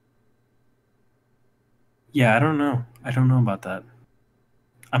 Yeah, I don't know. I don't know about that.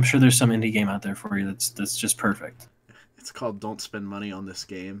 I'm sure there's some indie game out there for you that's just perfect. It's called Don't Spend Money on This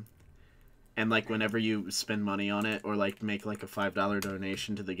Game. And like whenever you spend money on it or like make like a $5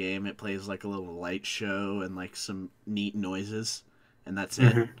 donation to the game, it plays like a little light show and like some neat noises, and that's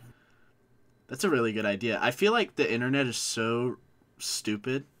it. Mm-hmm. That's a really good idea. I feel like the internet is so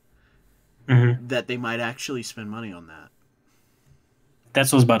stupid that they might actually spend money on that.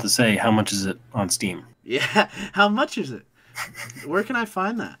 That's what I was about to say. How much is it on Steam? Yeah, how much is it? Where can I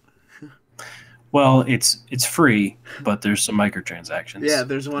find that? Well, it's free, but there's some microtransactions. Yeah,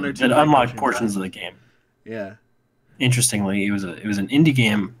 there's one or two that unlock portions of the game. Yeah. Interestingly, it was an indie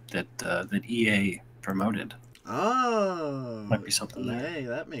game that EA promoted. Oh, might be something there. Hey,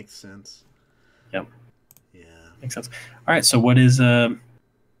 that makes sense. Yep. Yeah, makes sense. All right, so what is to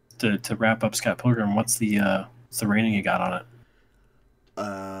wrap up Scott Pilgrim? What's the rating you got on it?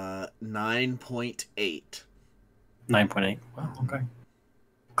 9.8. 9.8. Wow. Okay.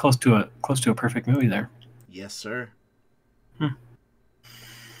 Close to a perfect movie there. Yes, sir.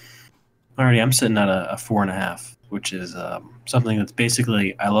 Alrighty, I'm sitting at a 4.5, which is something that's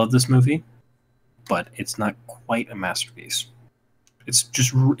basically, I love this movie, but it's not quite a masterpiece. It's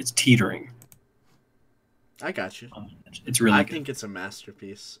teetering. I got you. It's really I good. think it's a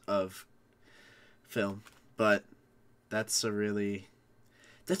masterpiece of film, but that's a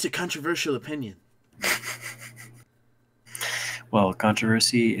controversial opinion. Well,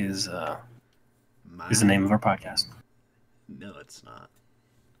 controversy is the name of our podcast. No, it's not.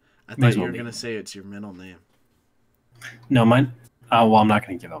 I thought you were going to say it's your middle name. No, mine. Well, I'm not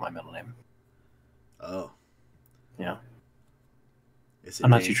going to give out my middle name. Oh. Yeah.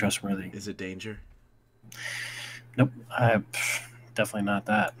 I'm not too trustworthy. Is it Danger? Nope. Definitely not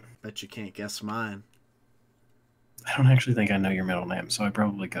that. Bet you can't guess mine. I don't actually think I know your middle name, so I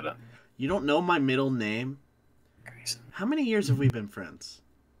probably couldn't. You don't know my middle name? Grayson. How many years have we been friends?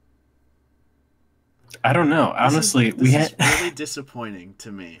 I don't know. Honestly, this is really disappointing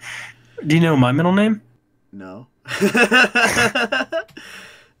to me. Do you know my middle name? No. I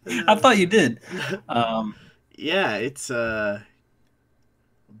thought you did. Yeah, it's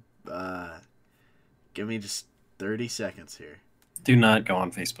give me just 30 seconds here. Do not go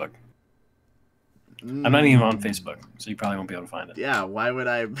on Facebook. I'm not even on Facebook, so you probably won't be able to find it. Yeah, why would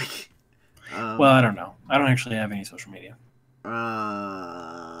I? Well, I don't know. I don't actually have any social media.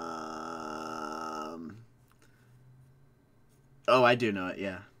 Oh, I do know it,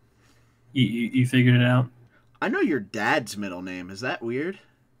 yeah. You figured it out? I know your dad's middle name. Is that weird?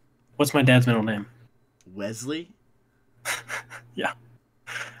 What's my dad's middle name? Wesley? Yeah.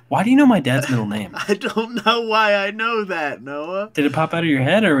 Why do you know my dad's middle name? I don't know why I know that, Noah. Did it pop out of your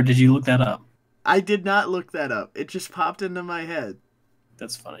head, or did you look that up? I did not look that up. It just popped into my head.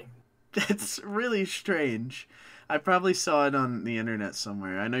 That's funny. That's really strange. I probably saw it on the internet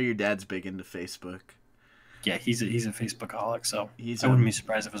somewhere. I know your dad's big into Facebook. Yeah, he's a Facebookaholic, so I wouldn't be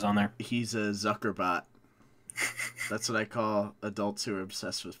surprised if it was on there. He's a Zuckerbot. That's what I call adults who are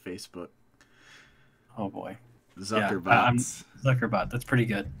obsessed with Facebook. Oh boy. Zuckerbots. Yeah, Zuckerbot. That's pretty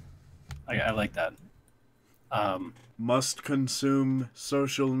good. I like that. Must consume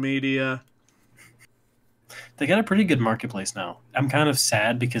social media. They got a pretty good marketplace now. I'm kind of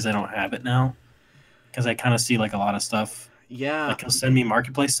sad because I don't have it now. Because I kind of see like a lot of stuff. Yeah. Like he'll send me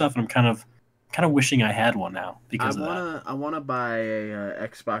marketplace stuff, and I'm kind of wishing I had one now because of that. I want to buy a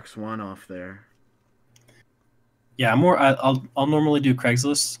Xbox One off there. Yeah, I'll normally do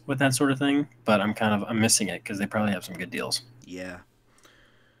Craigslist with that sort of thing, but I'm missing it because they probably have some good deals. Yeah.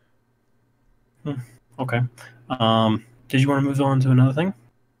 Okay. Did you want to move on to another thing?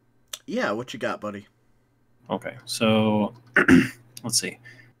 Yeah, what you got, buddy? Okay, so let's see.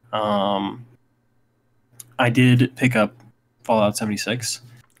 Um, I did pick up Fallout 76.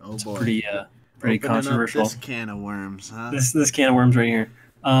 Oh It's boy, pretty opening up controversial. this can of worms, huh? This can of worms right here.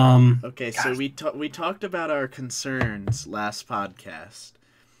 Okay, so Gosh, we talked about our concerns last podcast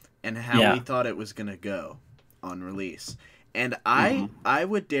and how yeah. we thought it was gonna go on release, and Mhm. I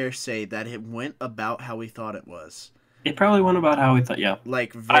would dare say that it went about how we thought it was. It probably went about how we thought. Yeah,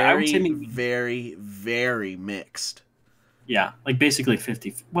 Like I would say very, maybe. very, very mixed. Yeah, like basically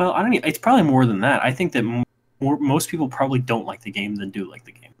 50. Well, I don't even, it's probably more than that. I think that most people probably don't like the game than do like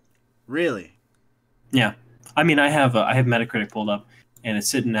the game. Really? Yeah. I mean, I have Metacritic pulled up and it's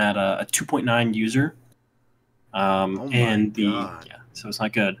sitting at a 2.9 user. Oh my And God. yeah, so it's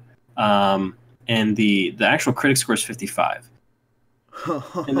not good. And the actual critic score is 55.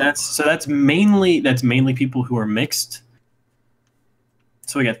 And that's mainly people who are mixed.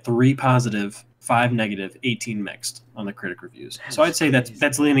 So we got 3 positive, 5 negative, 18 mixed on the critic reviews. So I'd say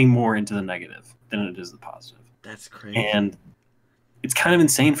that's leaning more into the negative than it is the positive. That's crazy. And it's kind of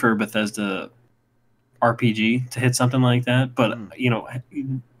insane for a Bethesda RPG to hit something like that. But you know,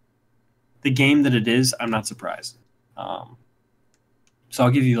 the game that it is, I'm not surprised. So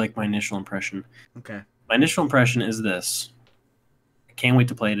I'll give you like my initial impression. Okay. My initial impression is this: I can't wait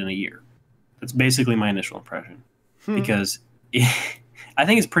to play it in a year. That's basically my initial impression because I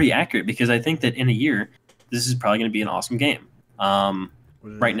think it's pretty accurate. Because I think that in a year, this is probably going to be an awesome game.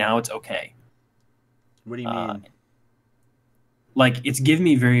 Right now, it's okay. What do you mean? Like it's giving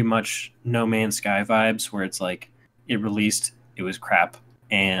me very much No Man's Sky vibes, where it's like it released, it was crap,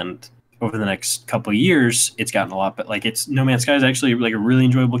 and over the next couple of years, it's gotten a lot. But like it's No Man's Sky is actually like a really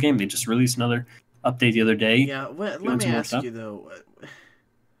enjoyable game. They just released another update the other day. Yeah. Let me ask you though.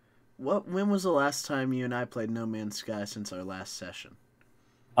 When was the last time you and I played No Man's Sky since our last session?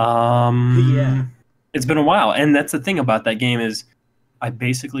 Yeah. It's been a while, and that's the thing about that game is I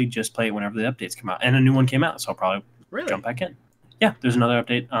basically just play it whenever the updates come out, and a new one came out, so I'll probably jump back in. Yeah, there's another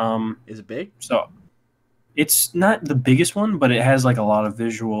update. Is it big? So it's not the biggest one, but it has like a lot of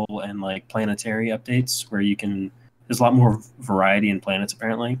visual and like planetary updates where you can. There's a lot more variety in planets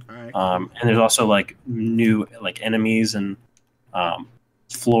apparently. All right. And there's also like new like enemies and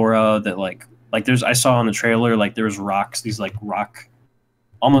flora that like there's I saw on the trailer like there was rocks, these like rock,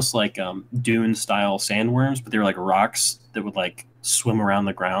 almost like dune style sandworms, but they were like rocks that would like swim around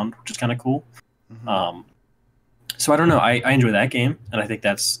the ground, which is kind of cool. Mm-hmm. So I don't know. I enjoy that game, and I think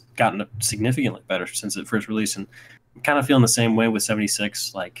that's gotten significantly better since it first released. And I'm kind of feeling the same way with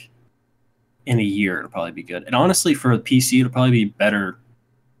 76. Like in a year, it'll probably be good. And honestly, for a PC, it'll probably be better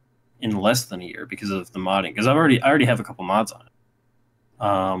in less than a year because of the modding. Because I already have a couple mods on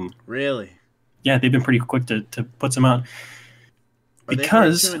it. Really? Yeah, they've been pretty quick to put some out. Are they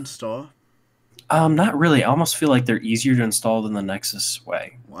hard to install? Not really. I almost feel like they're easier to install than the Nexus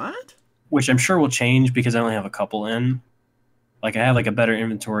way. What? Which I'm sure will change because I only have a couple in. Like I have like a better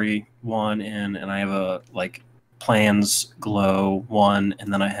inventory one in, and I have a like plans glow one,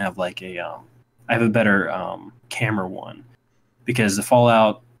 and then I have like I have a better camera one because the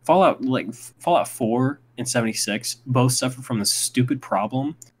Fallout 4 and 76 both suffer from the stupid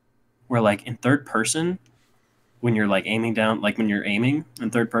problem where like in third person when you're like aiming down, like when you're aiming in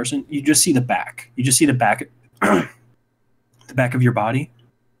third person, you just see the back. You just see the back, the back of your body.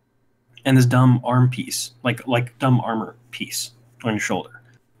 And this dumb arm piece, like dumb armor piece on your shoulder.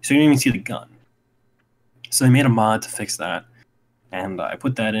 So you don't even see the gun. So they made a mod to fix that. And I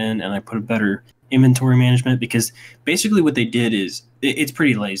put that in, and I put a better inventory management because basically what they did is it's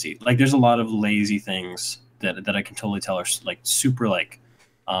pretty lazy. Like there's a lot of lazy things that I can totally tell are like super like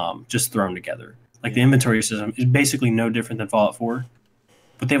just thrown together. Like the inventory system is basically no different than Fallout 4,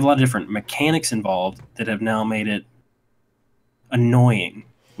 but they have a lot of different mechanics involved that have now made it annoying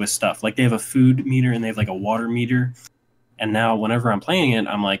with stuff. Like they have a food meter and they have like a water meter. And now whenever I'm playing it,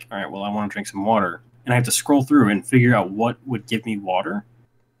 I'm like, all right, well, I want to drink some water. And I have to scroll through and figure out what would give me water,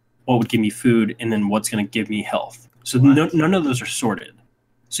 what would give me food, and then what's going to give me health. So none of those are sorted.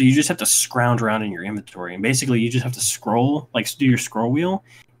 So you just have to scrounge around in your inventory. And basically you just have to scroll, like do your scroll wheel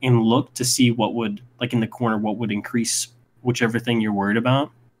and look to see what would, like in the corner, what would increase whichever thing you're worried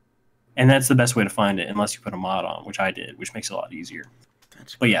about. And that's the best way to find it, unless you put a mod on, which I did, which makes it a lot easier.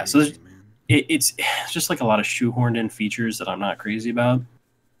 That's but yeah, so crazy, it's just like a lot of shoehorned in features that I'm not crazy about.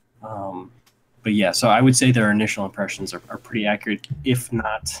 But yeah, so I would say their initial impressions are pretty accurate, if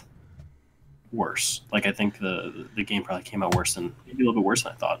not worse. Like I think the game probably came out worse than, maybe a little bit worse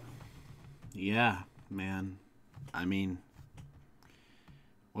than I thought. Yeah, man. I mean,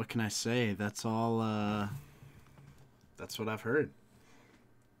 what can I say? That's all That's what I've heard.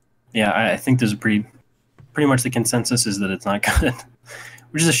 Yeah, I think there's a pretty much the consensus is that it's not good,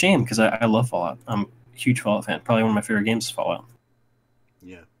 which is a shame because I love Fallout. I'm a huge Fallout fan. Probably one of my favorite games is Fallout.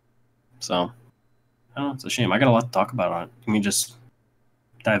 Yeah. So, I don't know. It's a shame. I got a lot to talk about on it. Can we just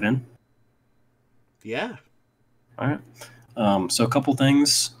dive in? Yeah. All right. So a couple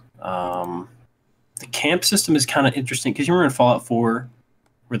things. The camp system is kind of interesting because you remember in Fallout 4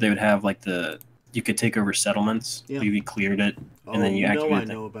 where they would have like you could take over settlements. Yeah. You cleared it, and then you I activated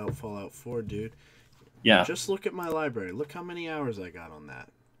know about Fallout 4, dude. Yeah. Just look at my library. Look how many hours I got on that.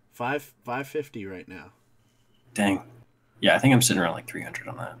 550 right now. Dang. Yeah, I think I'm sitting around like 300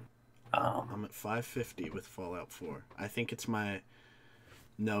 on that. I'm at 550 with Fallout 4. I think it's my...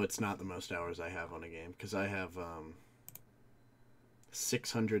 No, it's not the most hours I have on a game, because I have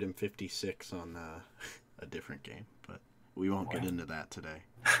 656 on a different game, but we won't get into that today.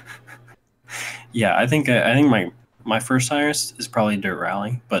 Yeah, I think my first highest is probably Dirt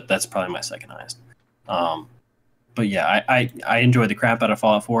Rally, but that's probably my second highest. But yeah, I enjoyed the crap out of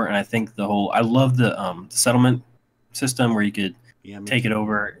Fallout 4, and I think I love the settlement system where you could take it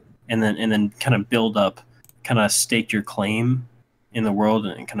over and then kind of build up, kind of stake your claim in the world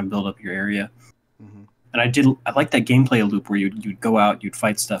and kind of build up your area. Mm-hmm. And I like that gameplay loop where you'd go out, you'd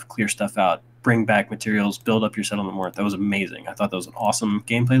fight stuff, clear stuff out, bring back materials, build up your settlement more. That was amazing. I thought that was an awesome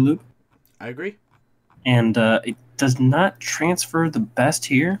gameplay loop. I agree. And it does not transfer the best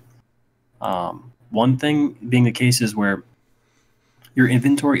here. One thing being the case is where your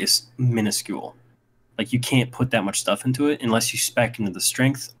inventory is minuscule. Like you can't put that much stuff into it unless you spec into the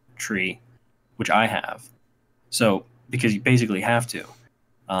strength tree, which I have. So because you basically have to.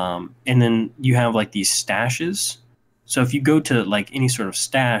 And then you have like these stashes. So if you go to like any sort of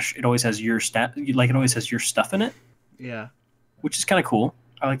stash, it always has your it always has your stuff in it. Yeah. Which is kind of cool.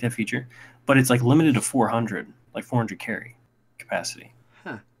 I like that feature. But it's like limited to 400 carry capacity.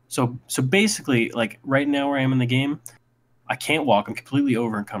 Huh. So basically, like right now where I am in the game, I can't walk. I'm completely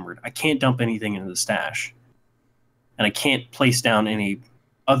over encumbered. I can't dump anything into the stash. And I can't place down any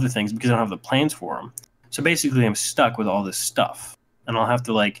other things because I don't have the plans for them. So basically, I'm stuck with all this stuff. And I'll have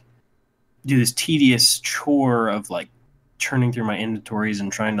to like do this tedious chore of like churning through my inventories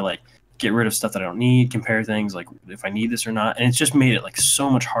and trying to like get rid of stuff that I don't need, compare things like if I need this or not. And it's just made it like so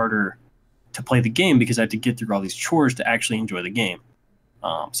much harder to play the game because I have to get through all these chores to actually enjoy the game.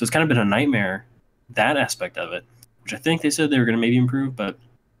 So it's kind of been a nightmare, that aspect of it, which I think they said they were going to maybe improve, but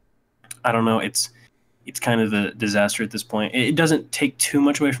I don't know. It's kind of a disaster at this point. It doesn't take too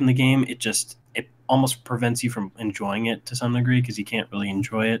much away from the game. It almost prevents you from enjoying it to some degree because you can't really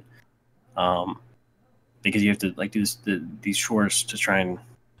enjoy it because you have to like do these chores to try and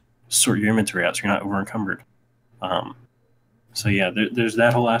sort your inventory out so you're not over encumbered. So yeah, there's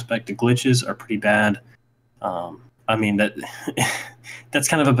that whole aspect. The glitches are pretty bad. I mean that's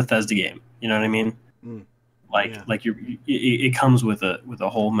kind of a Bethesda game. You know what I mean? Mm. Like it comes with a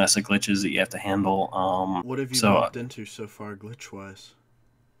whole mess of glitches that you have to handle. What have you bumped into so far glitch wise?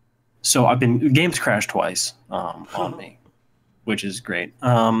 So games crashed twice on me, which is great.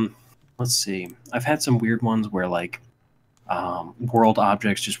 Let's see. I've had some weird ones where like world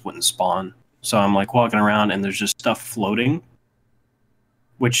objects just wouldn't spawn. So I'm like walking around and there's just stuff floating,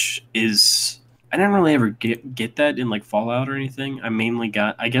 which is I didn't really ever get that in like Fallout or anything.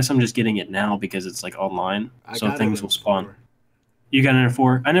 I guess I'm just getting it now because it's like online, so things will spawn. 4. You got it in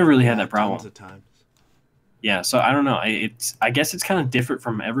 4? I never really had that problem. Tons of times. Yeah, so I don't know. I guess it's kind of different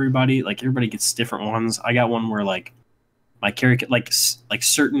from everybody. Like everybody gets different ones. I got one where like my character like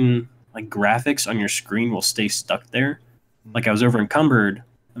certain like graphics on your screen will stay stuck there. Mm-hmm. Like I was over encumbered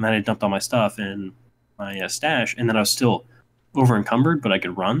and then I dumped all my stuff in my stash and then I was still over encumbered but I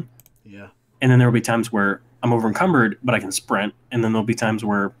could run. Yeah. And then there will be times where I'm over encumbered but I can sprint, and then there'll be times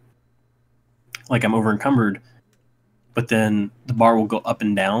where like I'm over encumbered but then the bar will go up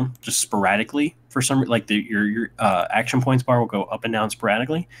and down just sporadically for some like your action points bar will go up and down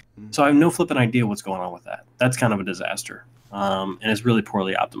sporadically. Mm-hmm. So I have no flipping idea what's going on with that. That's kind of a disaster. And it's really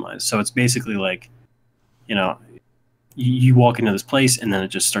poorly optimized. So it's basically like, you know, you walk into this place and then it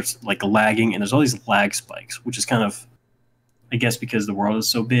just starts like lagging and there's all these lag spikes, which is kind of, I guess because the world is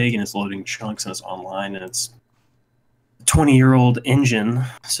so big and it's loading chunks and it's online and it's a 20-year-old engine.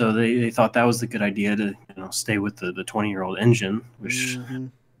 So they thought that was the good idea to, stay with the 20-year-old engine, which,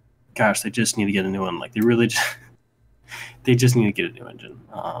 gosh, they just need to get a new one. Like they really they just need to get a new engine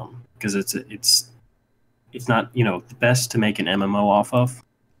because it's not, the best to make an MMO off of.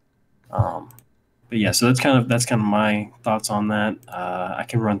 But yeah, so that's kind of my thoughts on that. I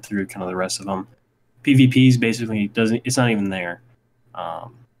can run through kind of the rest of them. PvP's basically it's not even there.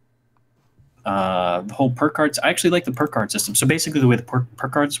 The whole perk cards. I actually like the perk card system. So basically, the way the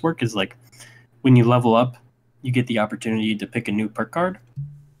perk cards work is like when you level up, you get the opportunity to pick a new perk card.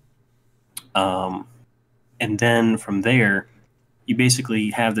 And then from there, you basically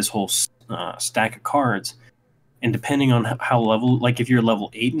have this whole stack of cards. And depending on how level, like if you're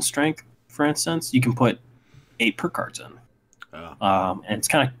level 8 in strength, for instance, you can put 8 perk cards in. And it's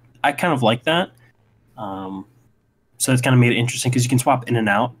I kind of like that. So it's kind of made it interesting because you can swap in and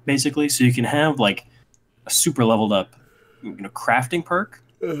out basically. So you can have like a super leveled up, crafting perk.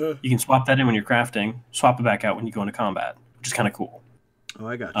 You can swap that in when you're crafting, swap it back out when you go into combat, which is kind of cool. Oh,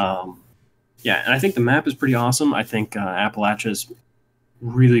 I got you. Yeah, and I think the map is pretty awesome. I think Appalachia is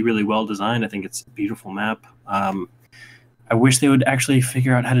really, really well designed. I think it's a beautiful map. I wish they would actually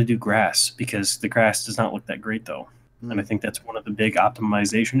figure out how to do grass because the grass does not look that great though, and I think that's one of the big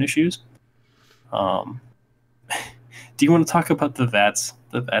optimization issues. Do you want to talk about the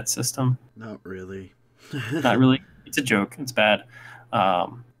VAT system? Not really. Not really. It's a joke. It's bad.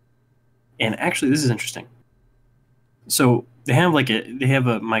 And actually, this is interesting. So they have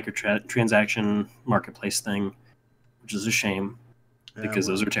a microtransaction marketplace thing, which is a shame because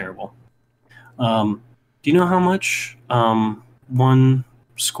those are terrible. Do you know how much one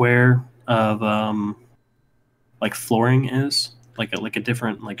square of like flooring is? Like a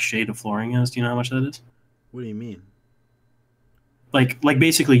different like shade of flooring is? Do you know how much that is? What do you mean? Like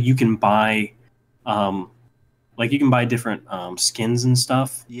basically you can buy different skins and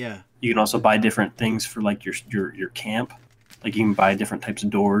stuff. Yeah. You can also buy different things for like your camp. Like you can buy different types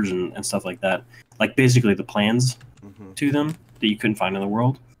of doors and stuff like that. Like basically the plans to them that you couldn't find in the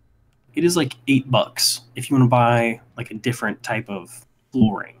world. It is like $8 if you want to buy like a different type of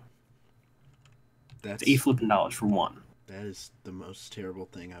flooring. It's $8 for one. That is the most terrible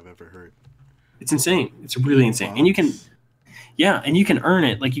thing I've ever heard. It's insane. It's really insane. And you can earn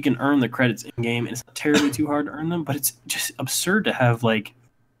it. Like you can earn the credits in game, and it's not terribly too hard to earn them. But it's just absurd to have like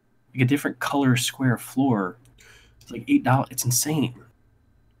a different color square floor. It's like $8. It's insane.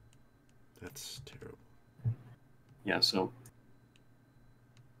 That's terrible. Yeah. So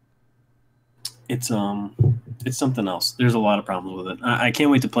it's something else. There's a lot of problems with it. I can't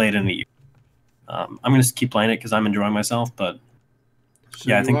wait to play it in a year. I'm gonna keep playing it because I'm enjoying myself. But so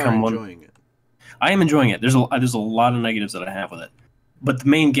yeah, I think enjoying it. I am enjoying it. There's a lot of negatives that I have with it, but the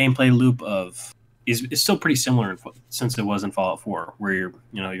main gameplay loop is still pretty similar since it was in Fallout 4, where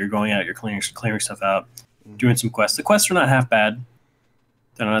you're going out, you're clearing stuff out, doing some quests. The quests are not half bad.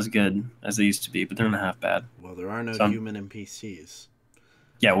 They're not as good as they used to be, but they're not half bad. Well, there are no human NPCs.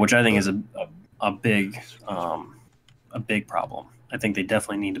 Yeah, which I think is a big problem. I think they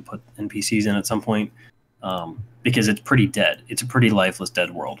definitely need to put NPCs in at some point because it's pretty dead. It's a pretty lifeless,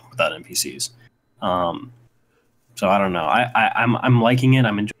 dead world without NPCs. So I don't know. I'm liking it.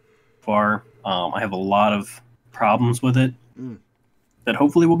 I'm enjoying it so far. I have a lot of problems with it that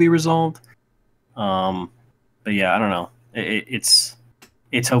hopefully will be resolved. But yeah, I don't know. It's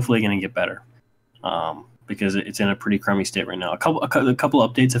hopefully going to get better because it's in a pretty crummy state right now. A couple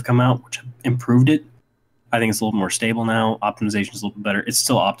updates have come out which have improved it. I think it's a little more stable now. Optimization is a little bit better. It's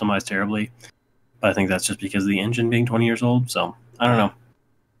still optimized terribly, but I think that's just because of the engine being 20 years old. So I don't know.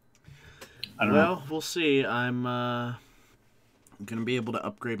 Well, we'll see. I'm gonna be able to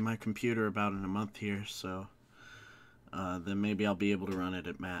upgrade my computer about in a month here, so then maybe I'll be able to run it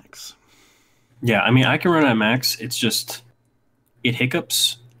at max. Yeah, I mean, I can run it at max. It's just it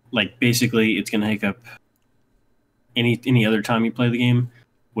hiccups. Like basically, it's gonna hiccup any other time you play the game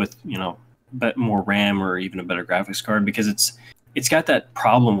with but more RAM or even a better graphics card because it's got that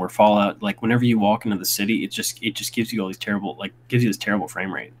problem where Fallout, like whenever you walk into the city, it just gives you all these gives you this terrible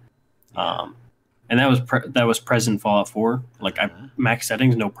frame rate. And that was present in Fallout 4. Like max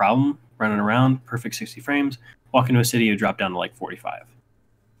settings, no problem, running around, perfect 60 frames. Walk into a city, it dropped down to like 45,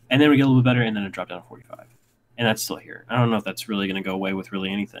 and then we get a little bit better, and then it dropped down to 45, and that's still here. I don't know if that's really going to go away with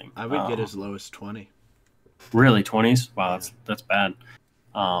really anything. I would get as low as 20. Really, 20s? Wow, that's bad.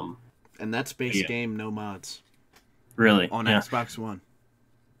 And that's base game, no mods. Really? On Xbox One.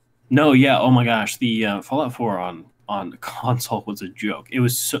 No, yeah. Oh my gosh, the Fallout 4 on the console was a joke. It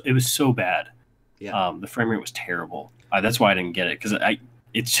was so bad. Yeah. The frame rate was terrible. That's why I didn't get it because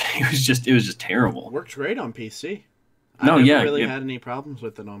it was just terrible. It worked great on PC. No, I never really had any problems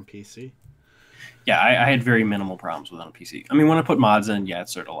with it on PC. Yeah, I had very minimal problems with it on PC. I mean, when I put mods in, yeah, it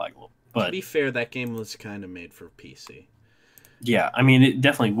started to lag a little. But to be fair, that game was kind of made for PC. Yeah, I mean, it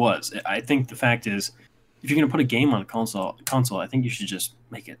definitely was. I think the fact is, if you're going to put a game on a console, I think you should just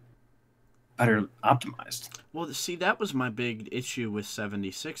make it better optimized. Well, see, that was my big issue with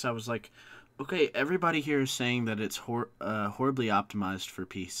 76. I was like, okay, everybody here is saying that it's horribly optimized for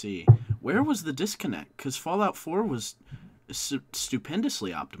PC. Where was the disconnect? Because Fallout 4 was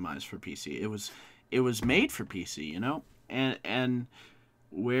stupendously optimized for PC. It was made for PC, you know? And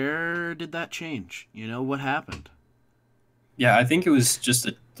where did that change? You know, what happened? Yeah, I think it was just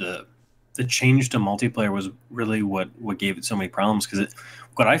the change to multiplayer was really what gave it so many problems, because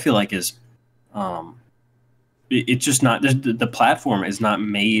what I feel like is um, it's just not the platform is not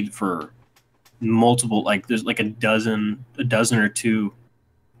made for multiple, like there's like a dozen or two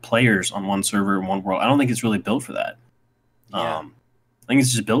players on one server in one world. I don't think it's really built for that. Yeah. I think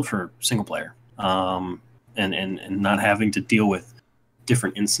it's just built for single player, and not having to deal with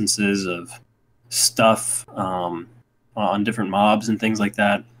different instances of stuff on different mobs and things like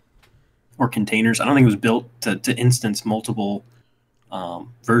that, or containers. I don't think it was built to instance multiple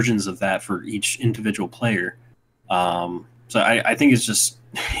versions of that for each individual player. So I think it's just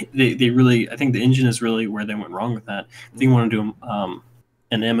they really, I think the engine is really where they went wrong with that. If you want to do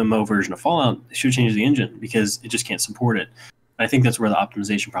an MMO version of Fallout, they should change the engine because it just can't support it. I think that's where the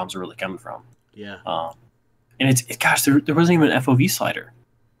optimization problems are really coming from. Yeah. And gosh, there wasn't even an FOV slider.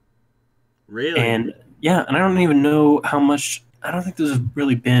 Really? And yeah, and I don't even know how much. I don't think there's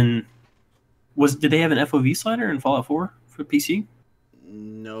really been. Did they have an FOV slider in Fallout 4 for PC?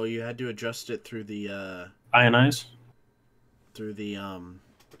 No, you had to adjust it through the Ionize?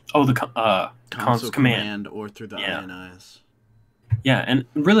 Oh, the console command. command or through the Ionize. Yeah, and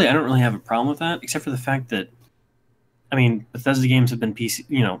really, I don't really have a problem with that, except for the fact that, I mean, Bethesda games have been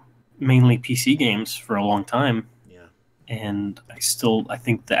PC, mainly PC games for a long time. Yeah. And I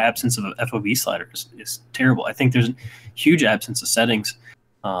think the absence of a FOV slider is terrible. I think there's a huge absence of settings.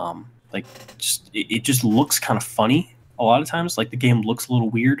 It just looks kind of funny a lot of times. Like the game looks a little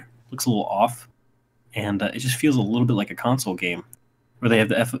weird, looks a little off, and it just feels a little bit like a console game where they have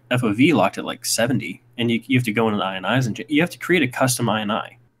the FOV locked at like 70, and you have to go into the Ionize and you have to create a custom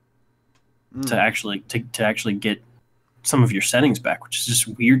Ioni to actually get some of your settings back, which is just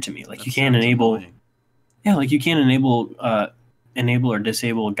weird to me. Like you can't enable, like you can't enable or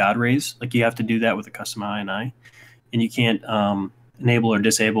disable God rays. Like you have to do that with a custom Ioni, and you can't enable or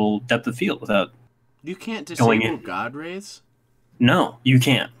disable depth of field without. You can't disable God rays? No, you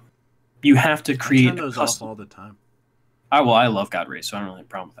can't. You have to create. I turn those off all the time. I love God rays, so I don't really have a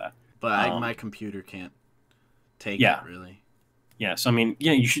problem with that. But my computer can't take it, really. Yeah, so I mean,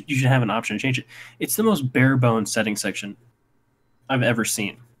 you should have an option to change it. It's the most bare bones setting section I've ever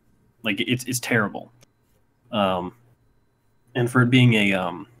seen. Like it's terrible. And for it being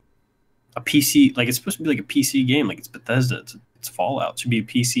a PC, like it's supposed to be like a PC game, like it's Bethesda, it's Fallout. It should be a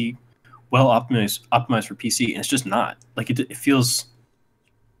PC, well optimized for PC, and it's just not. Like it feels.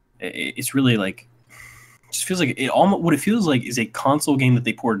 It's really like. It just feels like what it feels like is a console game that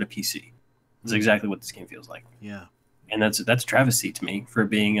they ported to PC. That's exactly what this game feels like. Yeah. And that's travesty to me for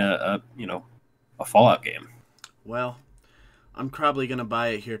being a Fallout game. Well, I'm probably gonna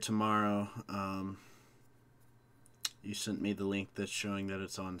buy it here tomorrow. You sent me the link that's showing that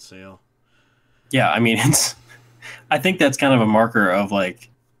it's on sale. Yeah, I mean I think that's kind of a marker of like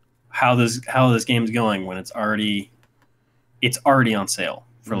how this game's going when it's already on sale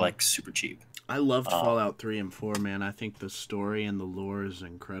for like super cheap. I loved Fallout 3 and 4, man. I think the story and the lore is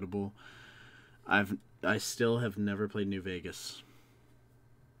incredible. I still have never played New Vegas.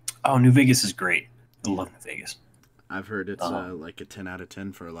 Oh, New Vegas is great. I love New Vegas. I've heard it's like a 10 out of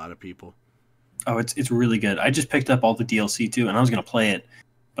 10 for a lot of people. Oh, it's really good. I just picked up all the DLC too, and I was going to play it,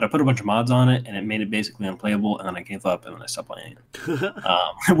 but I put a bunch of mods on it, and it made it basically unplayable, and then I gave up, and then I stopped playing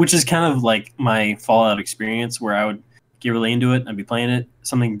it. Which is kind of like my Fallout experience, where I would get really into it, I'd be playing it,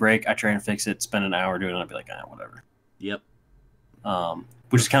 something break, I try and fix it, spend an hour doing it, and I'd be like, whatever. Yep.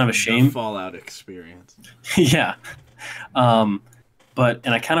 Which is kind of a shame. The Fallout experience. Yeah. And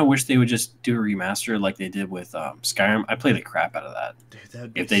I kind of wish they would just do a remaster like they did with Skyrim. I play the crap out of that. Dude,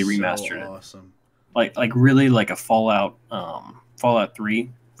 that'd be if they remastered so awesome. Like really like a Fallout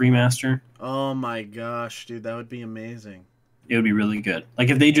 3 remaster. Oh my gosh, dude, that would be amazing. It would be really good. Like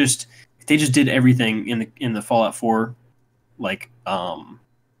if they just did everything in the Fallout 4 like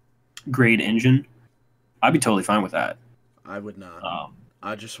grade engine, I'd be totally fine with that. I would not.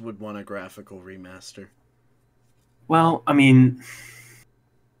 I just would want a graphical remaster. Well, I mean,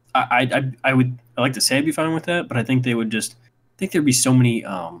 I like to say I'd be fine with that, but I think there'd be so many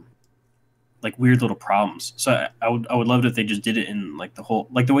like weird little problems. So I would love it if they just did it in like the whole,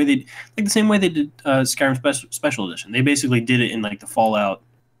 like the way the same way they did Skyrim Special Edition. They basically did it in like the Fallout.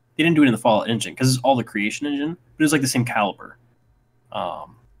 They didn't do it in the Fallout engine because it's all the creation engine, but it was like the same caliber.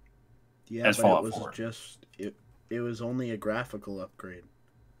 As Fallout 4. It was only a graphical upgrade.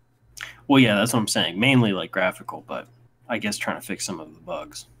 Well, yeah, that's what I'm saying. Mainly like graphical, but I guess trying to fix some of the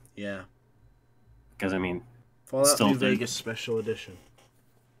bugs. Yeah. Because I mean, Fallout still New Vegas Special Edition.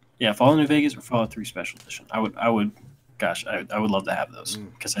 Yeah, Fallout New Vegas or Fallout 3 Special Edition. I would, gosh, I would love to have those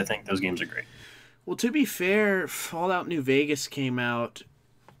because I think those games are great. Well, to be fair, Fallout New Vegas came out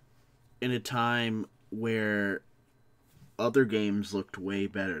in a time where other games looked way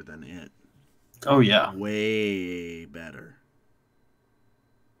better than it. Oh yeah, way better.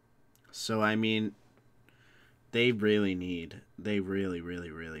 So I mean, they really need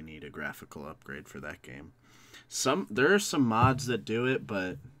a graphical upgrade for that game. There are some mods that do it,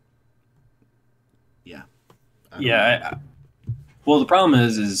 but yeah. Well, the problem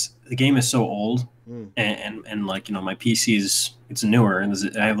is the game is so old, and like my PC it's newer, and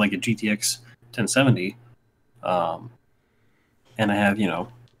I have like a GTX 1070, and I have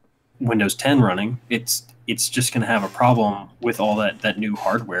Windows 10 running. It's just going to have a problem with all that new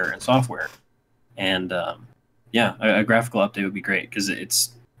hardware and software, and a graphical update would be great because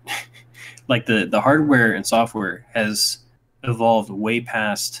it's like the hardware and software has evolved way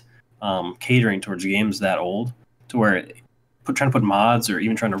past catering towards games that old to where trying to put mods or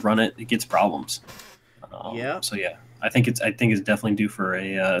even trying to run it gets problems. So yeah, I think it's definitely due for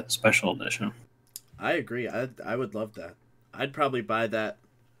a special edition. I agree. I would love that. I'd probably buy that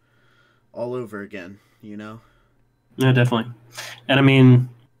all over again. Yeah, definitely. And I mean,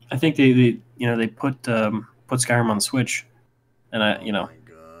 I think they put Skyrim on the Switch, and oh my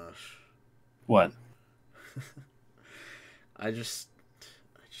gosh, what? I just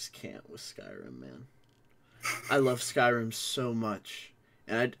can't with Skyrim, man. I love Skyrim so much,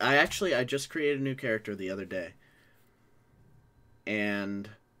 and I just created a new character the other day, and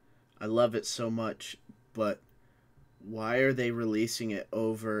I love it so much, but why are they releasing it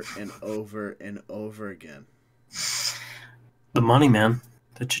over and over and over again? The money, man.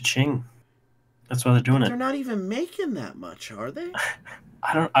 The cha-ching. That's why they're doing it. They're not even making that much, are they?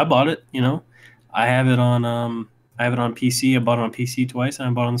 I bought it, I have it on PC. I bought it on PC twice, and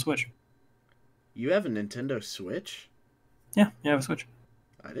I bought it on the Switch. You have a Nintendo Switch? Yeah, I have a Switch.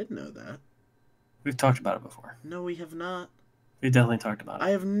 I didn't know that. We've talked about it before. No, we have not. We definitely talked about it. I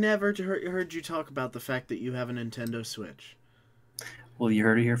have never heard you talk about the fact that you have a Nintendo Switch. Well, you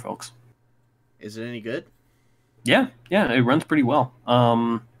heard it here, folks. Is it any good? Yeah, it runs pretty well.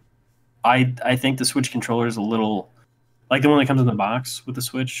 I think the Switch controller is a little like the one that comes in the box with the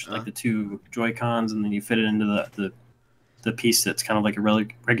Switch, like the two Joy-Cons, and then you fit it into the piece that's kind of like a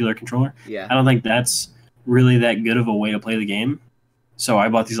regular controller. Yeah. I don't think that's really that good of a way to play the game. So I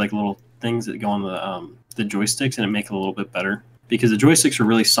bought these like little things that go on the joysticks, and it make it a little bit better because the joysticks are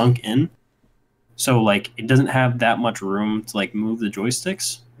really sunk in. So like it doesn't have that much room to like move the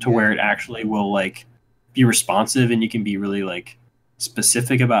joysticks to where it actually will like be responsive, and you can be really like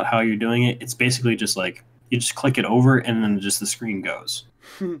specific about how you're doing it. It's basically just like you just click it over and then just the screen goes.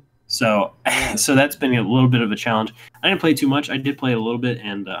 So that's been a little bit of a challenge. I didn't play too much. I did play it a little bit,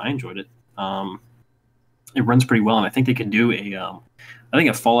 and I enjoyed it. It runs pretty well, and I think they can do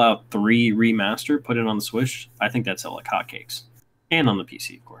a Fallout 3 remaster, put it on the Switch. I think that'd sell like hotcakes, and on the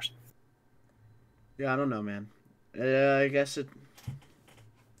PC, of course. Yeah, I don't know, man. I guess it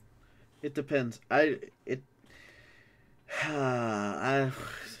depends.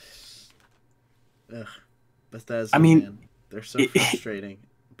 Bethesda. I mean, man. They're so frustrating,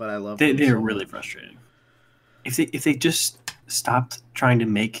 but I love them. They're so really much. frustrating. If they just stopped trying to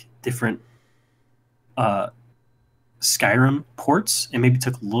make different Skyrim ports and maybe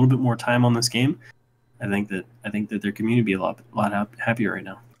took a little bit more time on this game, I think that their community would be a lot happier right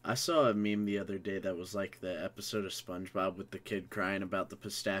now. I saw a meme the other day that was like the episode of SpongeBob with the kid crying about the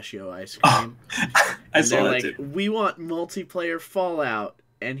pistachio ice cream. I saw that like, too. We want multiplayer Fallout,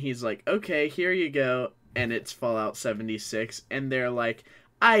 and he's like, okay, here you go, and it's Fallout 76, and they're like,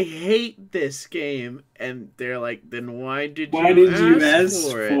 I hate this game, and they're like, then why did you ask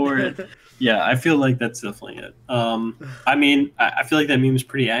for it? Yeah, I feel like that's definitely it. I mean, I feel like that meme is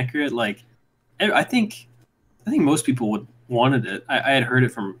pretty accurate. Like, I think most people wanted it. I had heard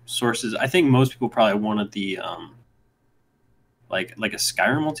it from sources. I think most people probably wanted the like a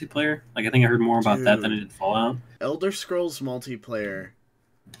Skyrim multiplayer. Like, I think I heard more about that than I did Fallout. Elder Scrolls multiplayer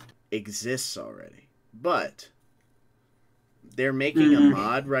exists already, but they're making a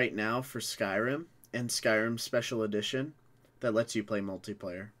mod right now for Skyrim and Skyrim Special Edition that lets you play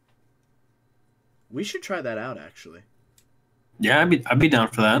multiplayer. We should try that out, actually. Yeah, I'd be down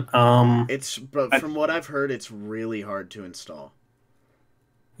for that. But from what I've heard, it's really hard to install.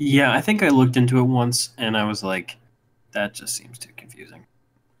 Yeah, I think I looked into it once, and I was like, that just seems too confusing.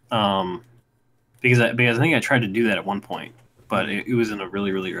 Because I think I tried to do that at one point, but it was in a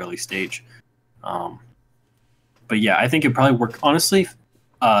really, really early stage. But yeah, I think it'd probably work. Honestly,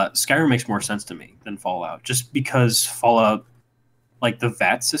 Skyrim makes more sense to me than Fallout, just because Fallout, like the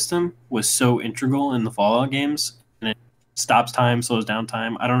VAT system, was so integral in the Fallout games, and it stops time, slows down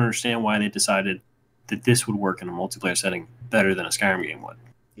time. I don't understand why they decided that this would work in a multiplayer setting better than a Skyrim game would.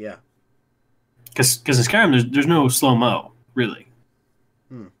 Yeah. Because in Skyrim, there's no slow mo really.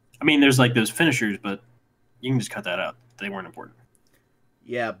 Hmm. I mean, there's like those finishers, but you can just cut that out. They weren't important.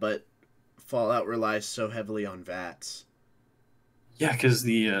 Yeah, but Fallout relies so heavily on VATs. Yeah, because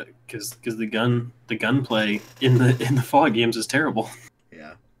the gunplay in the Fallout games is terrible.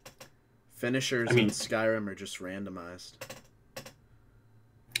 Yeah. Finishers in Skyrim are just randomized.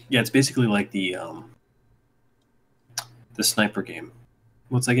 Yeah, it's basically like the sniper game.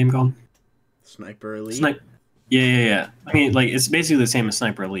 What's that game called? Sniper Elite? Yeah. I mean, like, it's basically the same as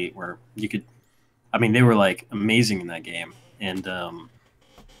Sniper Elite, where you could... I mean, they were, like, amazing in that game. And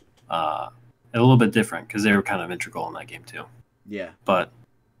a little bit different, because they were kind of integral in that game, too. Yeah. But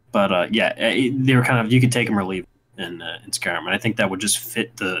yeah, they were kind of... You could take them or leave in Skyrim. And I think that would just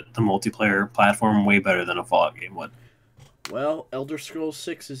fit the multiplayer platform way better than a Fallout game would. Well, Elder Scrolls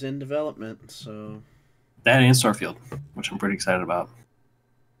 6 is in development, so... That and Starfield, which I'm pretty excited about.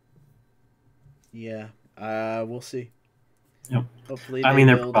 Yeah, we'll see. Yep. Hopefully,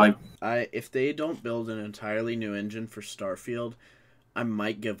 if they don't build an entirely new engine for Starfield, I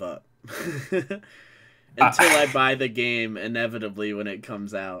might give up until I buy the game. Inevitably, when it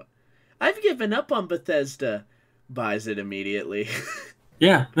comes out, I've given up on Bethesda. Buys it immediately.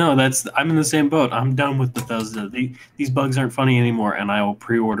 Yeah, no, I'm in the same boat. I'm done with Bethesda. These bugs aren't funny anymore, and I will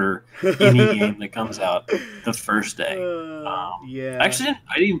pre-order any game that comes out the first day. Yeah. Actually,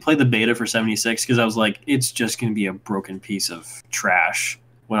 I didn't even play the beta for 76 because I was like, it's just going to be a broken piece of trash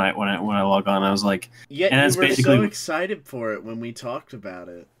when I log on. I was like, yeah, and that's basically so excited for it when we talked about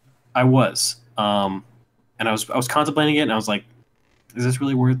it. I was, and I was contemplating it, and I was like, is this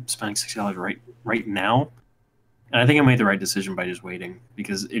really worth spending $60 right now? And I think I made the right decision by just waiting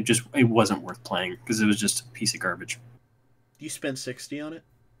because it wasn't worth playing because it was just a piece of garbage. You spent $60 on it?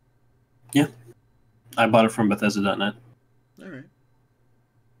 Yeah. I bought it from Bethesda.net. All right.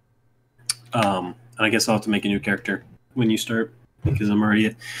 And I guess I'll have to make a new character when you start because I'm already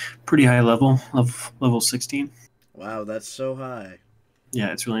at pretty high level of level 16. Wow, that's so high.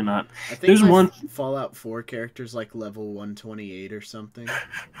 Yeah, it's really not. I think there's one Fallout 4 character's like level 128 or something.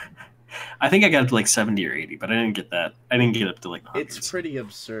 I think I got up to like 70 or 80, but I didn't get that. I didn't get up to like 100. It's pretty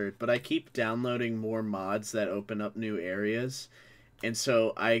absurd, but I keep downloading more mods that open up new areas, and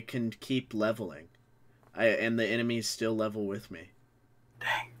so I can keep leveling. And the enemies still level with me.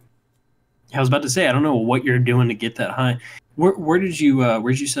 Dang. I was about to say, I don't know what you're doing to get that high. Where did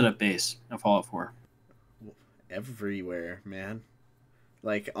you set up base in Fallout 4? Everywhere, man.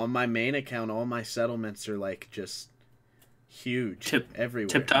 Like on my main account, all my settlements are like just huge. Everywhere.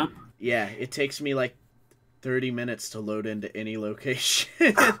 Tip top? Yeah, it takes me like 30 minutes to load into any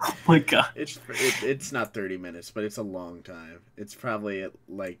location. Oh my god. It's not 30 minutes, but it's a long time. It's probably at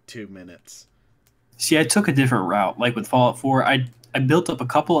like 2 minutes. See, I took a different route. Like with Fallout 4, I built up a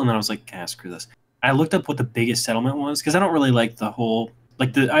couple and then I was like, screw this. I looked up what the biggest settlement was because I don't really like the whole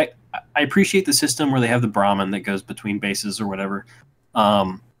I appreciate the system where they have the Brahmin that goes between bases or whatever.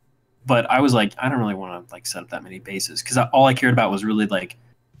 But I was like, I don't really want to like set up that many bases because all I cared about was really like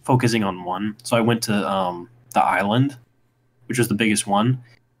focusing on one. So I went to the island, which was the biggest one,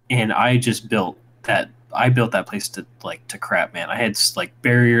 and I just built that. I built that place to crap, man. I had like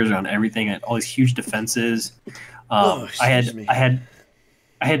barriers around everything. I had all these huge defenses. I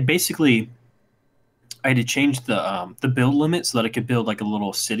had basically I had to change the build limit so that I could build like a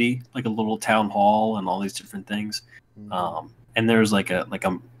little city, like a little town hall, and all these different things. And there was like a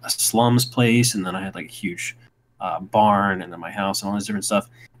slums place, and then I had like a huge barn, and then my house, and all this different stuff.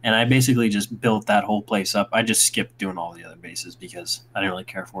 And I basically just built that whole place up. I just skipped doing all the other bases because I didn't really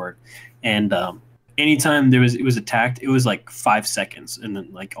care for it. And anytime it was attacked, it was like 5 seconds, and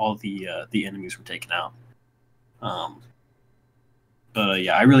then like all the enemies were taken out. But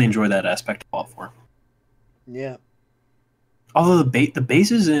yeah, I really enjoy that aspect of Fallout 4. Yeah. Although the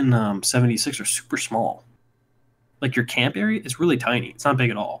bases in 76 are super small. Like your camp area is really tiny. It's not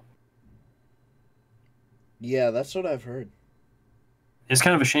big at all. Yeah, that's what I've heard. It's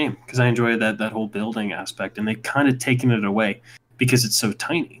kind of a shame because I enjoy that whole building aspect, and they've kind of taken it away because it's so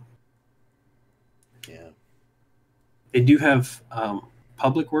tiny. Yeah. They do have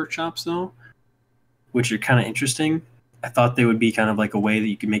public workshops though, which are kind of interesting. I thought they would be kind of like a way that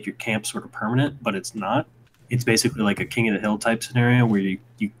you can make your camp sort of permanent, but it's not. It's basically like a King of the Hill type scenario where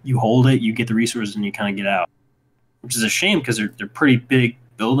you hold it, you get the resources, and you kind of get out. Which is a shame because they're pretty big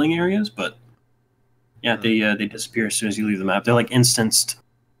building areas, but yeah, they disappear as soon as you leave the map. They're like instanced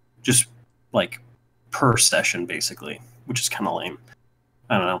just like per session, basically, which is kind of lame.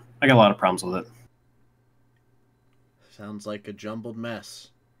 I don't know. I got a lot of problems with it. Sounds like a jumbled mess.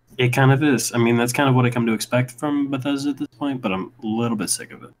 It kind of is. I mean, that's kind of what I come to expect from Bethesda at this point, but I'm a little bit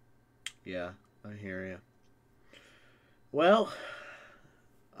sick of it. Yeah, I hear you. Well,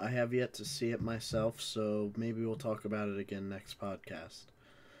 I have yet to see it myself, so maybe we'll talk about it again next podcast.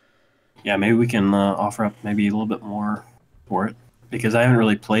 Yeah, maybe we can offer up maybe a little bit more for it, because I haven't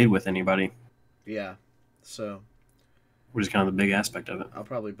really played with anybody, Yeah, so which is kind of the big aspect of it. I'll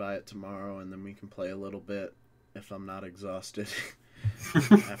probably buy it tomorrow, and then we can play a little bit if I'm not exhausted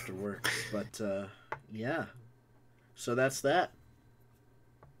after work. But yeah, so that's that.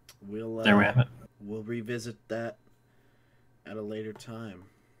 We'll There we have it. We'll revisit that at a later time.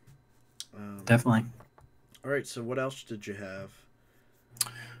 Definitely. All right. So what else did you have?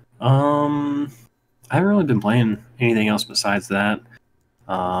 I haven't really been playing anything else besides that.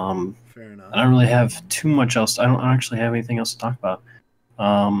 Fair enough. I don't really have too much else. I don't actually have anything else to talk about.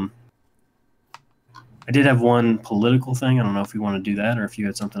 I did have one political thing. I don't know if you want to do that or if you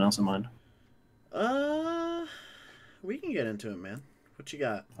had something else in mind. We can get into it, man. What you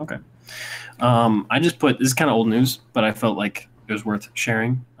got? Okay. I just put, this is kind of old news, but I felt like it was worth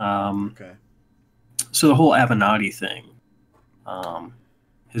sharing. Okay. So the whole Avenatti thing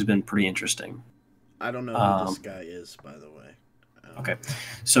has been pretty interesting. I don't know who this guy is, by the way. Okay.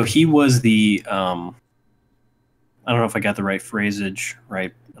 So he was the, I don't know if I got the right phrasage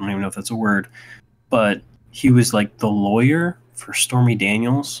right. I don't even know if that's a word, but he was like the lawyer for Stormy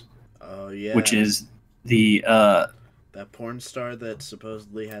Daniels. Oh, yeah. Which is the that porn star that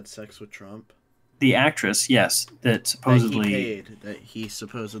supposedly had sex with Trump. The actress, yes, that supposedly that he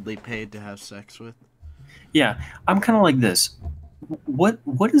supposedly paid to have sex with. Yeah, I'm kind of like this. What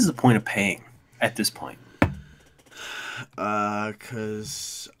is the point of paying at this point?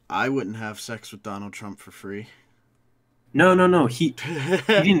 Because I wouldn't have sex with Donald Trump for free. No. He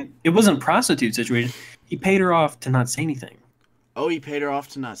didn't. It wasn't a prostitute situation. He paid her off to not say anything. Oh, he paid her off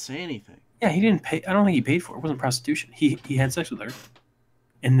to not say anything. Yeah, he didn't pay. I don't think he paid for it. It wasn't prostitution. He had sex with her,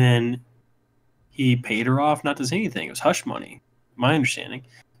 and then he paid her off not to say anything. It was hush money, my understanding.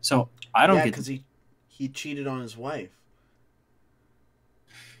 So I don't get because he cheated on his wife.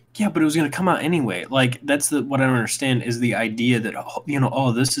 Yeah, but it was going to come out anyway. Like that's what I don't understand is the idea that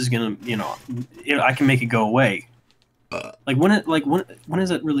this is going to I can make it go away. Like when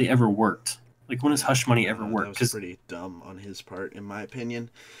has it really ever worked? Like when has hush money ever worked? That was pretty dumb on his part, in my opinion.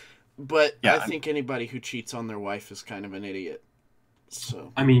 But yeah, I think anybody who cheats on their wife is kind of an idiot.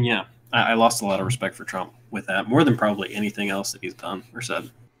 So I mean, yeah, I lost a lot of respect for Trump with that, more than probably anything else that he's done or said.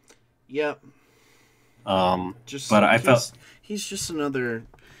 Yep. But I felt he's just another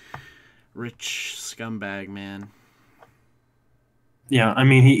rich scumbag, man. Yeah, I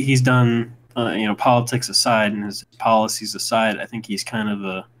mean he's done politics aside and his policies aside, I think he's kind of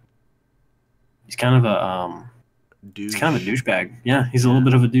a douchebag. Yeah, he's a little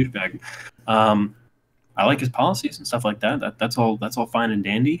bit of a douchebag. I like his policies and stuff like that. That's all fine and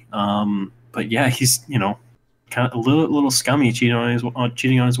dandy. But yeah, he's kind of a little scummy cheating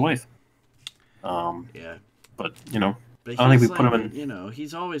on his wife. Yeah. But But I don't think we put him in.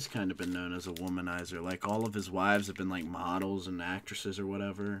 He's always kind of been known as a womanizer. Like all of his wives have been like models and actresses or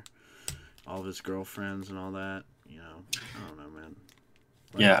whatever. All of his girlfriends and all that. I don't know, man.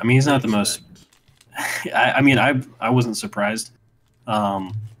 Like, yeah, I mean he's not the most. I mean I wasn't surprised. I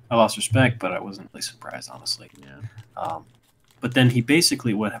lost respect, but I wasn't really surprised, honestly. Yeah. But then he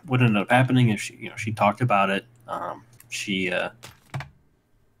basically what ended up happening is she talked about it. She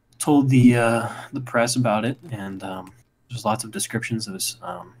told the press about it, and there's lots of descriptions of his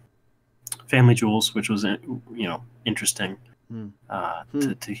family jewels, which was interesting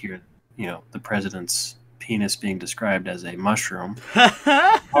to hear the president's penis being described as a mushroom.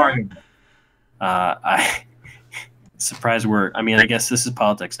 Surprise word. I mean, I guess this is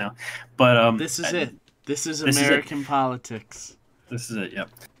politics now, but this is it. This is American politics. This is it. Yep.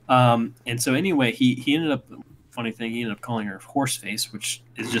 And so anyway, he ended up. Funny thing, he ended up calling her horse face, which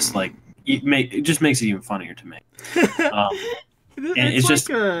is just like it just makes it even funnier to me.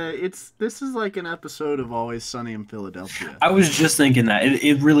 This is like an episode of Always Sunny in Philadelphia. I was just thinking that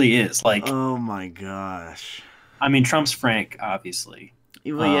it really is like. Oh my gosh. I mean, Trump's Frank, obviously.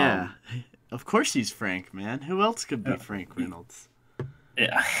 Well, yeah. Of course he's Frank, man. Who else could be Frank Reynolds?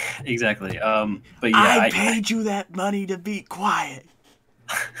 Yeah, exactly. But yeah, I paid you that money to be quiet.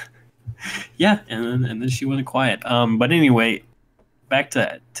 Yeah, and then she wasn't quiet. But anyway, back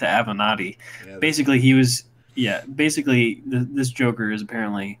to Avenatti. Yeah, basically, he was this Joker is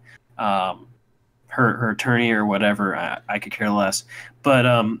apparently her attorney or whatever. I could care less. But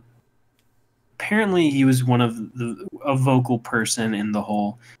apparently he was one of a vocal person in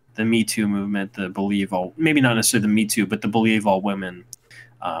the Me Too movement, the believe all, maybe not necessarily the Me Too, but the believe all women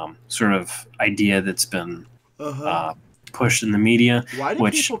sort of idea that's been Uh-huh. pushed in the media. Why do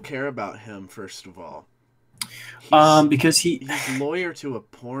Which people care about him, first of all? He's because he's lawyer to a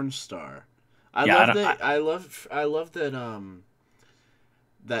porn star. I yeah, love that. I love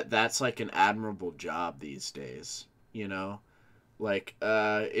that. That's like an admirable job these days. You know, like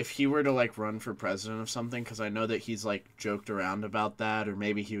if he were to like run for president of something, because I know that he's like joked around about that, or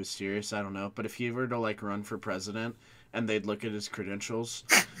maybe he was serious. I don't know. But if he were to like run for president, and they'd look at his credentials,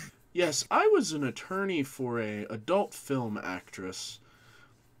 yes, I was an attorney for a adult film actress.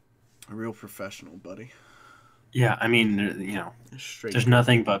 A real professional, buddy. yeah, I mean, Straight. there's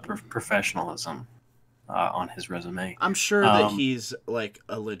nothing but professionalism on his resume. I'm sure that he's like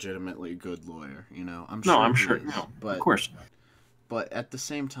a legitimately good lawyer. You know, I'm No, sure. I'm he sure. is, No, but of course. but at the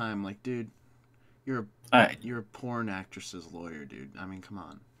same time, like, dude, you're I, you're a porn actress's lawyer, dude. I mean, come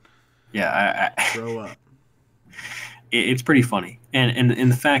on, yeah, grow up. it's pretty funny, and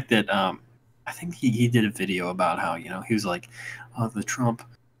the fact that I think he did a video about how he was like, oh, the Trump,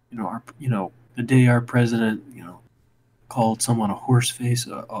 the day our president called someone a horse face,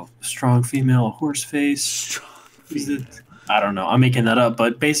 a strong female a horse face. Strong Is female. it- I don't know. I'm making that up,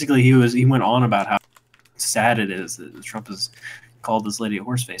 but basically he went on about how sad it is that Trump has called this lady a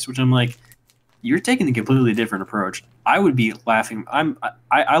horse face, which I'm like, you're taking a completely different approach. I would be laughing.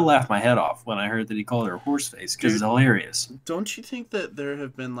 I laughed my head off when I heard that he called her a horse face because it's hilarious. Don't you think that there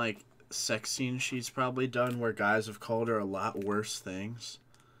have been like sex scenes she's probably done where guys have called her a lot worse things?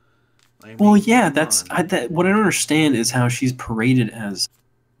 I mean, Well, yeah, come that's on. what I don't understand is how she's paraded as,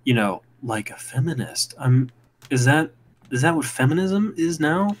 like a feminist. Is that what feminism is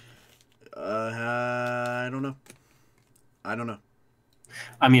now? I don't know. I don't know.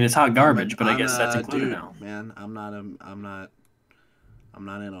 I mean, it's hot garbage, but I I'm guess that's a included dude, now. man. I'm not in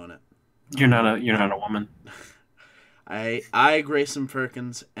on it. You're not a woman. I Grayson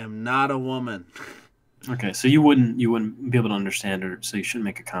Perkins am not a woman. Okay, so you wouldn't be able to understand her, so you shouldn't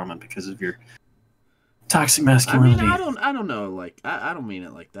make a comment because of your toxic masculinity. I don't know. Like, I don't mean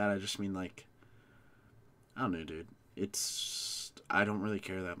it like that. I just mean like, I don't know, dude. I don't really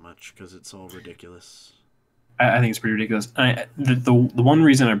care that much because it's all ridiculous. I think it's pretty ridiculous. The one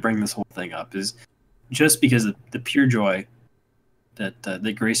reason I bring this whole thing up is just because of the pure joy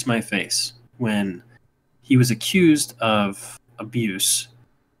that graced my face when he was accused of abuse,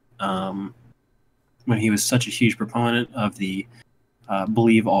 when he was such a huge proponent of the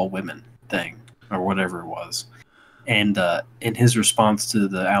believe all women thing or whatever it was, and in his response to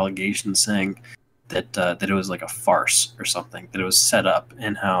the allegation saying that it was like a farce or something, that it was set up,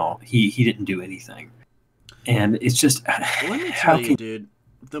 and how he didn't do anything. And it's just, Let me tell you, dude,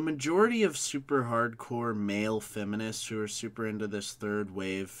 the majority of super hardcore male feminists who are super into this third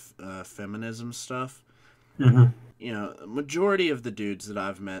wave feminism stuff, you know, majority of the dudes that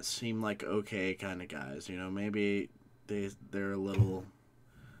I've met seem like okay kind of guys. You know, maybe they're a little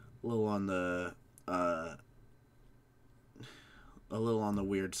on the a little on the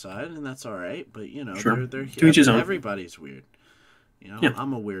weird side, and that's all right. But you know, Sure. they're To each his own. everybody's weird. You know, Yeah.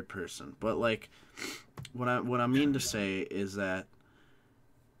 I'm a weird person, but like, what I mean to say is that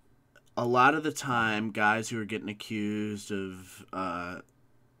a lot of the time, guys who are getting accused of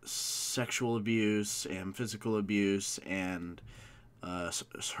sexual abuse and physical abuse and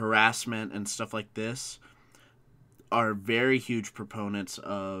harassment and stuff like this are very huge proponents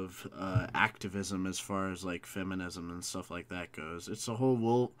of activism as far as like feminism and stuff like that goes. It's a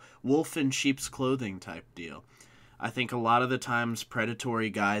whole wolf in sheep's clothing type deal. I think a lot of the times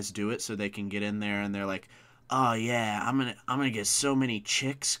predatory guys do it so they can get in there and they're like, "Oh yeah, I'm gonna get so many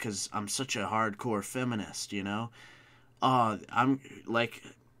chicks because I'm such a hardcore feminist," you know? Oh, I'm like,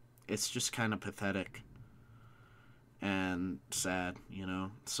 it's just kind of pathetic and sad, you know.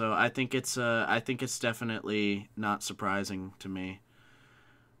 So I think it's definitely not surprising to me.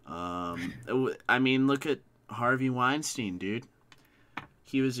 I mean, look at Harvey Weinstein, dude.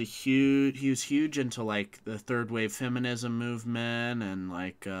 He was huge into like the third wave feminism movement and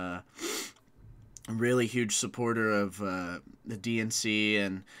like a really huge supporter of the DNC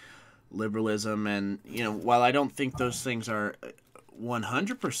and liberalism. And you know, while I don't think those things are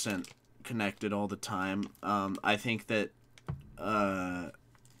 100% connected all the time, I think that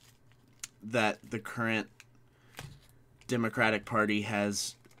that the current Democratic Party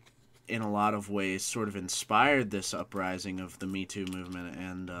has, in a lot of ways, sort of inspired this uprising of the Me Too movement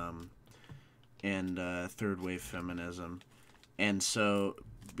and third wave feminism. And so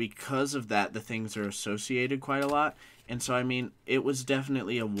because of that, the things are associated quite a lot. And so, I mean, it was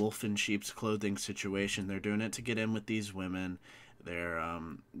definitely a wolf in sheep's clothing situation. They're doing it to get in with these women.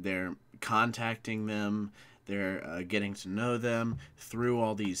 They're contacting them. They're getting to know them through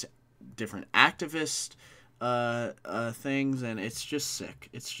all these different activist things, and it's just sick.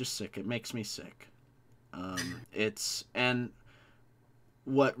 It's just sick. It makes me sick. And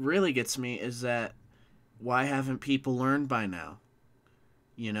what really gets me is that why haven't people learned by now?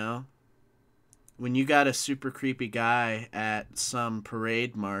 You know? When you got a super creepy guy at some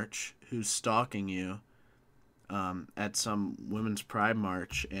parade march who's stalking you, at some women's pride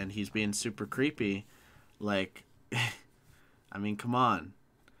march, and he's being super creepy, like, I mean, come on.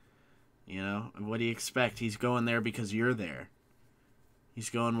 You know? What do you expect? He's going there because you're there.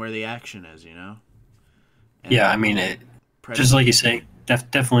 He's going where the action is, you know? And yeah, I mean, just like you say,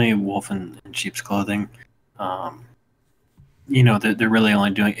 definitely wolf in sheep's clothing. You know, they're really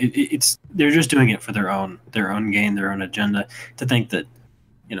only doing it. They're just doing it for their own gain, their own agenda. To think that,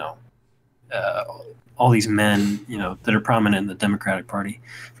 you know, all these men, you know, that are prominent in the Democratic Party,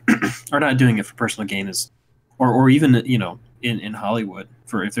 are not doing it for personal gain, or even, you know, in Hollywood,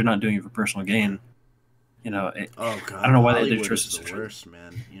 for if they're not doing it for personal gain, you know. Oh God, I don't know why Hollywood they trust is the worst,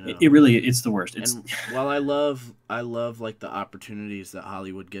 man. You know? It really, it's the worst. And while I love like the opportunities that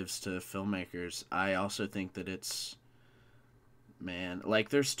Hollywood gives to filmmakers, I also think that it's, man, like,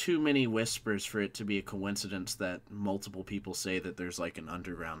 there's too many whispers for it to be a coincidence that multiple people say that there's like an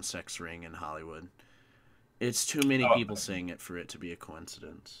underground sex ring in Hollywood. It's too many people saying it for it to be a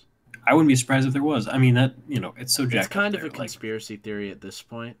coincidence. I wouldn't be surprised if there was. I mean, that, you know, it's so jacked. It's kind up of there, a conspiracy theory at this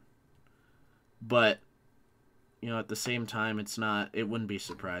point, but, you know, at the same time, it wouldn't be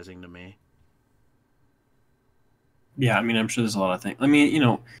surprising to me. Yeah, I mean, I'm sure there's a lot of things. I mean, you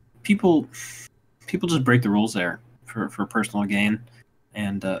know, people just break the rules there for personal gain,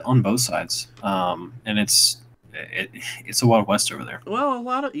 and on both sides. And it's a Wild West over there. Well, a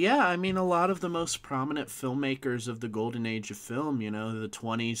lot of the most prominent filmmakers of the golden age of film, you know, the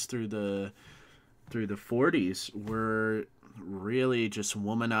 20s through the 40s, were really just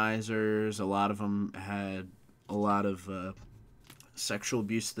womanizers. A lot of them had a lot of sexual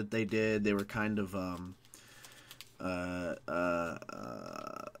abuse that they did. They were kind of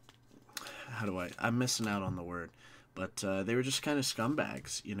I'm missing out on the word, but they were just kind of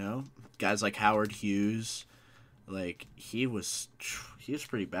scumbags, you know. Guys like Howard Hughes, like, he was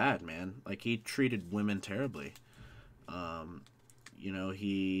pretty bad, man. Like, he treated women terribly. You know,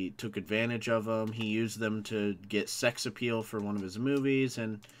 he took advantage of them. He used them to get sex appeal for one of his movies,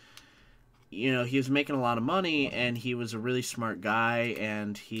 and, you know, he was making a lot of money, and he was a really smart guy,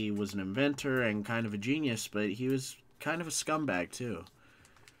 and he was an inventor and kind of a genius, but he was kind of a scumbag too,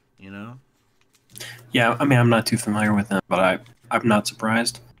 you know? Yeah, I mean, I'm not too familiar with them, but I'm not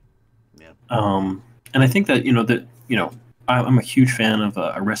surprised. Yeah. And I think that, you know, I'm a huge fan of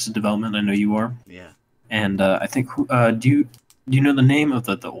Arrested Development. I know you are. Yeah. And I think, do you know the name of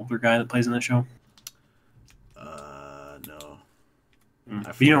the older guy that plays in that show? No.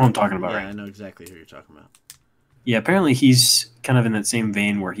 But you know what I'm talking about, yeah, right? I know exactly who you're talking about. Yeah, apparently he's kind of in that same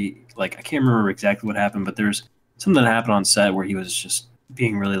vein where he, like, I can't remember exactly what happened, but there's something that happened on set where he was just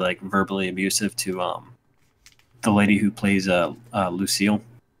being really, like, verbally abusive to the lady who plays Lucille.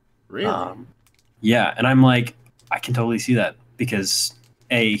 Really? Yeah, and I'm like, I can totally see that, because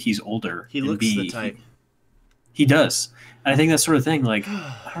A, he's older. He looks B, the type. He does. And I think that sort of thing, like,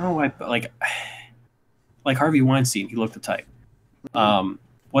 I don't know why, but like Harvey Weinstein, he looked the type.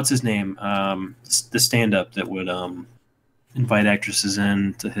 What's his name? The stand-up that would invite actresses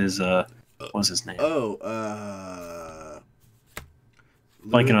in to his what's his name?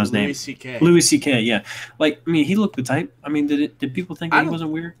 Blanking on his name. Louis C.K. Louis C.K. Yeah, like, I mean, he looked the type. I mean, did people think that he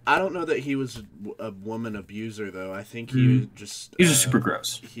wasn't weird? I don't know that he was a woman abuser, though. I think he was just. He was just super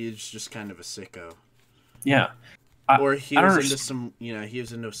gross. He's just kind of a sicko. Yeah. Or he was into some, you know, he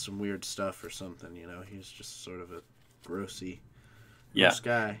was into some weird stuff or something. You know, he was just sort of a gross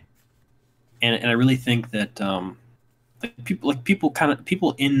guy. And I really think that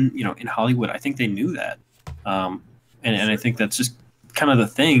people in, you know, in Hollywood, I think they knew that, and I think that's just kind of the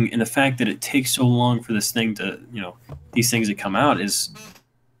thing, and the fact that it takes so long for this thing to, you know, these things to come out it's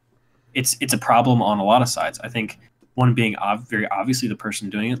a problem on a lot of sides. I think one being very obviously the person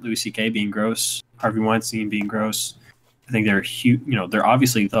doing it, Louis C.K. being gross, Harvey Weinstein being gross. I think they're huge, you know, they're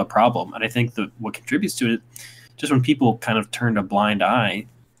obviously the problem, and I think that what contributes to it, just when people kind of turned a blind eye,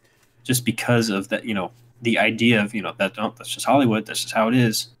 just because of that, you know, the idea of, you know, that's just Hollywood, that's just how it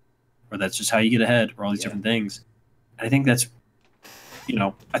is, or that's just how you get ahead, or all these different things. And I think that's, you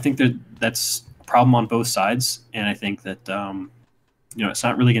know, I think that's a problem on both sides, and I think that it's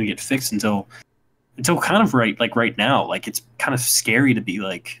not really going to get fixed until kind of right now. Like, it's kind of scary to be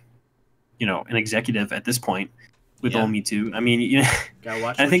like, an executive at this point with all Me Too. I mean, gotta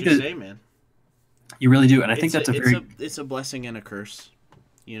watch I what think you say, man. You really do, and I think that's it's a blessing and a curse.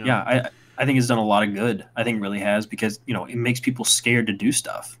 Yeah, I think it's done a lot of good. I think it really has, because it makes people scared to do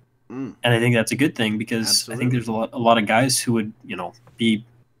stuff, and I think that's a good thing, because Absolutely. I think there's a lot of guys who would be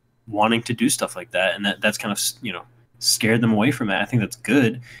wanting to do stuff like that, and that's kind of scared them away from it. I think that's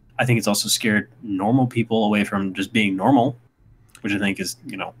good. I think it's also scared normal people away from just being normal, which I think is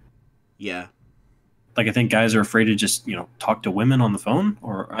yeah. Like, I think guys are afraid to just talk to women on the phone,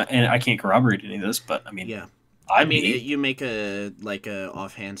 and I can't corroborate any of this, but I mean, yeah. I mean, you make a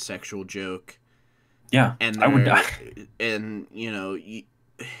offhand sexual joke. Yeah, and I would. And you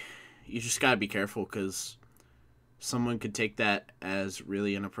just gotta be careful, because someone could take that as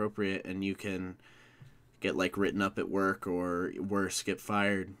really inappropriate, and you can get written up at work, or worse, get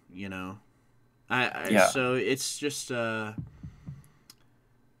fired. So it's just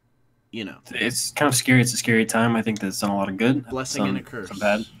it's kind of scary. It's a scary time. I think that's done a lot of good. Blessing and a curse. Some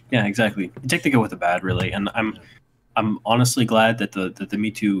bad. Yeah, exactly. You take the good with the bad, really. And I'm honestly glad that the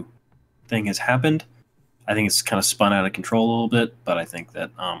Me Too thing has happened. I think it's kind of spun out of control a little bit, but I think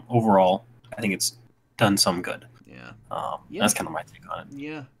that overall, I think it's done some good. Yeah. That's kind of my take on it.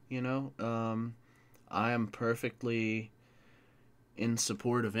 Yeah, I am perfectly in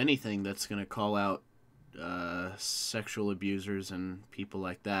support of anything that's going to call out sexual abusers and people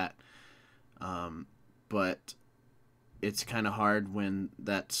like that. But it's kind of hard when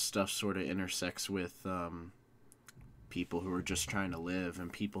that stuff sort of intersects with people who are just trying to live,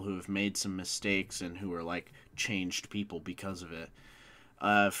 and people who have made some mistakes and who are changed people because of it.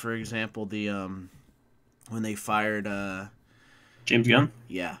 For example, the when they fired James Gunn.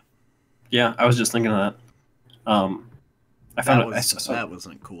 Yeah, I was just thinking of that. I found that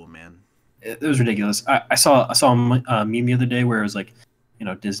wasn't cool, man. It was ridiculous. I saw a meme the other day where it was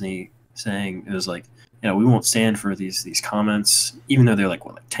Disney saying, it was we won't stand for these comments, even though they're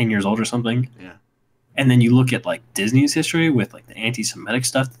 10 years old or something. Yeah. And then you look at Disney's history with the anti-Semitic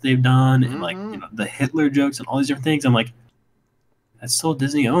stuff that they've done, and the Hitler jokes and all these different things. I'm like, that's still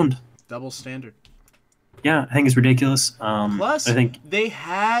Disney owned. Double standard. Yeah, I think it's ridiculous. Plus, I think they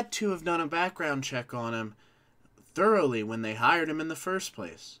had to have done a background check on him thoroughly when they hired him in the first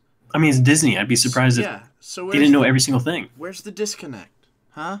place. I mean, it's Disney. I'd be surprised if they didn't know every single thing. Where's the disconnect?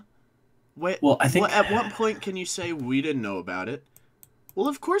 Huh? Well, I think... at what point can you say, we didn't know about it? Well,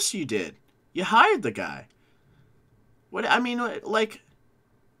 of course you did. You hired the guy. What? I mean,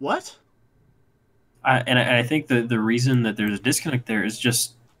 what? I think the reason that there's a disconnect there is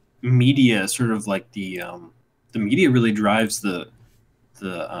just media, sort of the media really drives the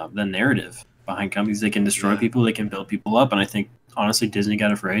narrative behind companies. They can destroy people, they can build people up, and I think honestly Disney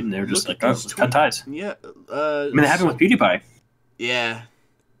got afraid and they were just cut ties. Yeah, I mean, it happened with PewDiePie. Yeah,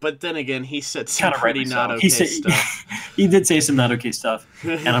 but then again, he said some pretty not okay stuff. He did say some not okay stuff,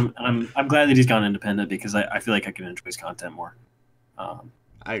 and I'm glad that he's gone independent, because I feel like I can enjoy his content more. I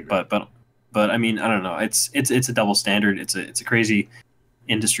agree. But I mean, I don't know. It's a double standard. It's a crazy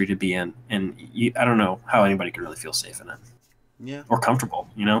industry to be in, and I don't know how anybody could really feel safe in it. Yeah. Or comfortable,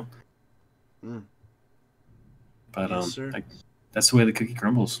 Mm. But yes, that's the way the cookie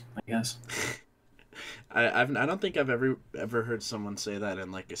crumbles, I guess. I don't think I've ever heard someone say that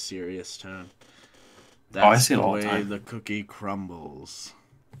in a serious tone. That's I say it all the time. The cookie crumbles.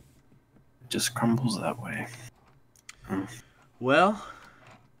 It just crumbles that way. Well,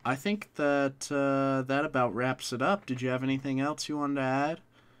 I think that that about wraps it up. Did you have anything else you wanted to add?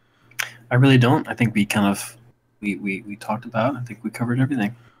 I really don't. I think we kind of we talked about. I think we covered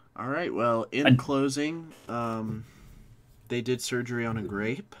everything. All right. Well, in closing, they did surgery on a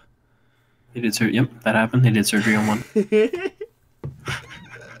grape. They did surgery. Yep, that happened. They did surgery on one.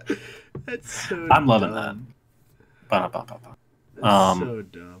 That's so I'm loving dumb. that. That's so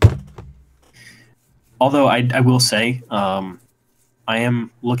dumb. Although I will say, I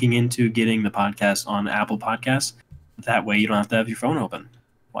am looking into getting the podcast on Apple Podcasts. That way you don't have to have your phone open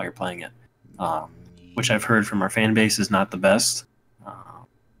while you're playing it. Which I've heard from our fan base is not the best.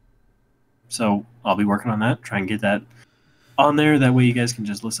 So I'll be working on that, try and get that on there. That way you guys can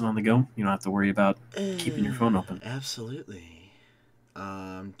just listen on the go. You don't have to worry about keeping your phone open. Absolutely.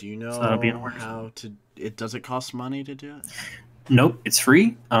 Do you know how to... Does it cost money to do it? Nope, it's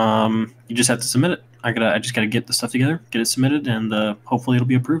free. You just have to submit it. I just gotta get the stuff together, get it submitted, and hopefully it'll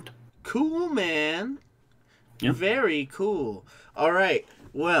be approved. Cool, man. Yep. Very cool. All right.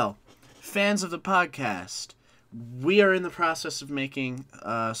 Well, fans of the podcast, we are in the process of making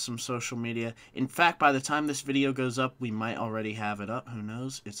some social media. In fact, by the time this video goes up, we might already have it up. Who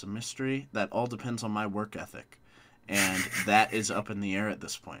knows? It's a mystery. That all depends on my work ethic. And that is up in the air at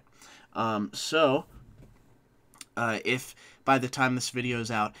this point. If by the time this video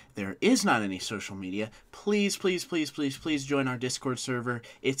is out, there is not any social media, please, please, please, please, please join our Discord server.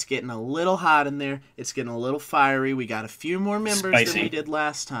 It's getting a little hot in there. It's getting a little fiery. We got a few more members than we did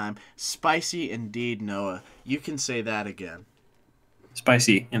last time. Spicy indeed, Noah. You can say that again.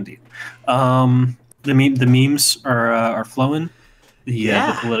 Spicy indeed. The memes are flowing.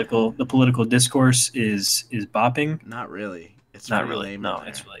 The political discourse is bopping. Not really. It's not really. No,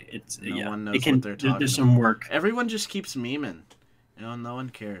 it's really. It's no one knows what they're talking There's some work. Everyone just keeps memeing. No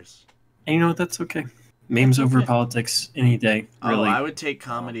one cares. And you know what? That's okay. Memes over politics any day. Really. Oh, I would take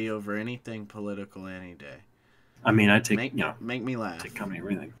comedy over anything political any day. I mean, I take make me laugh. Take comedy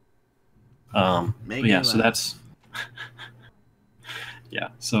everything. So that's yeah.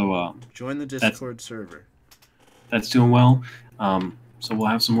 So join the Discord server. That's doing well. So we'll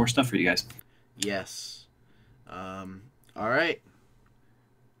have some more stuff for you guys. Yes. All right.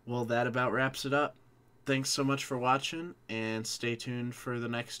 Well, that about wraps it up. Thanks so much for watching, and stay tuned for the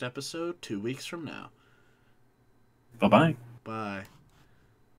next episode 2 weeks from now. Bye-bye. Bye.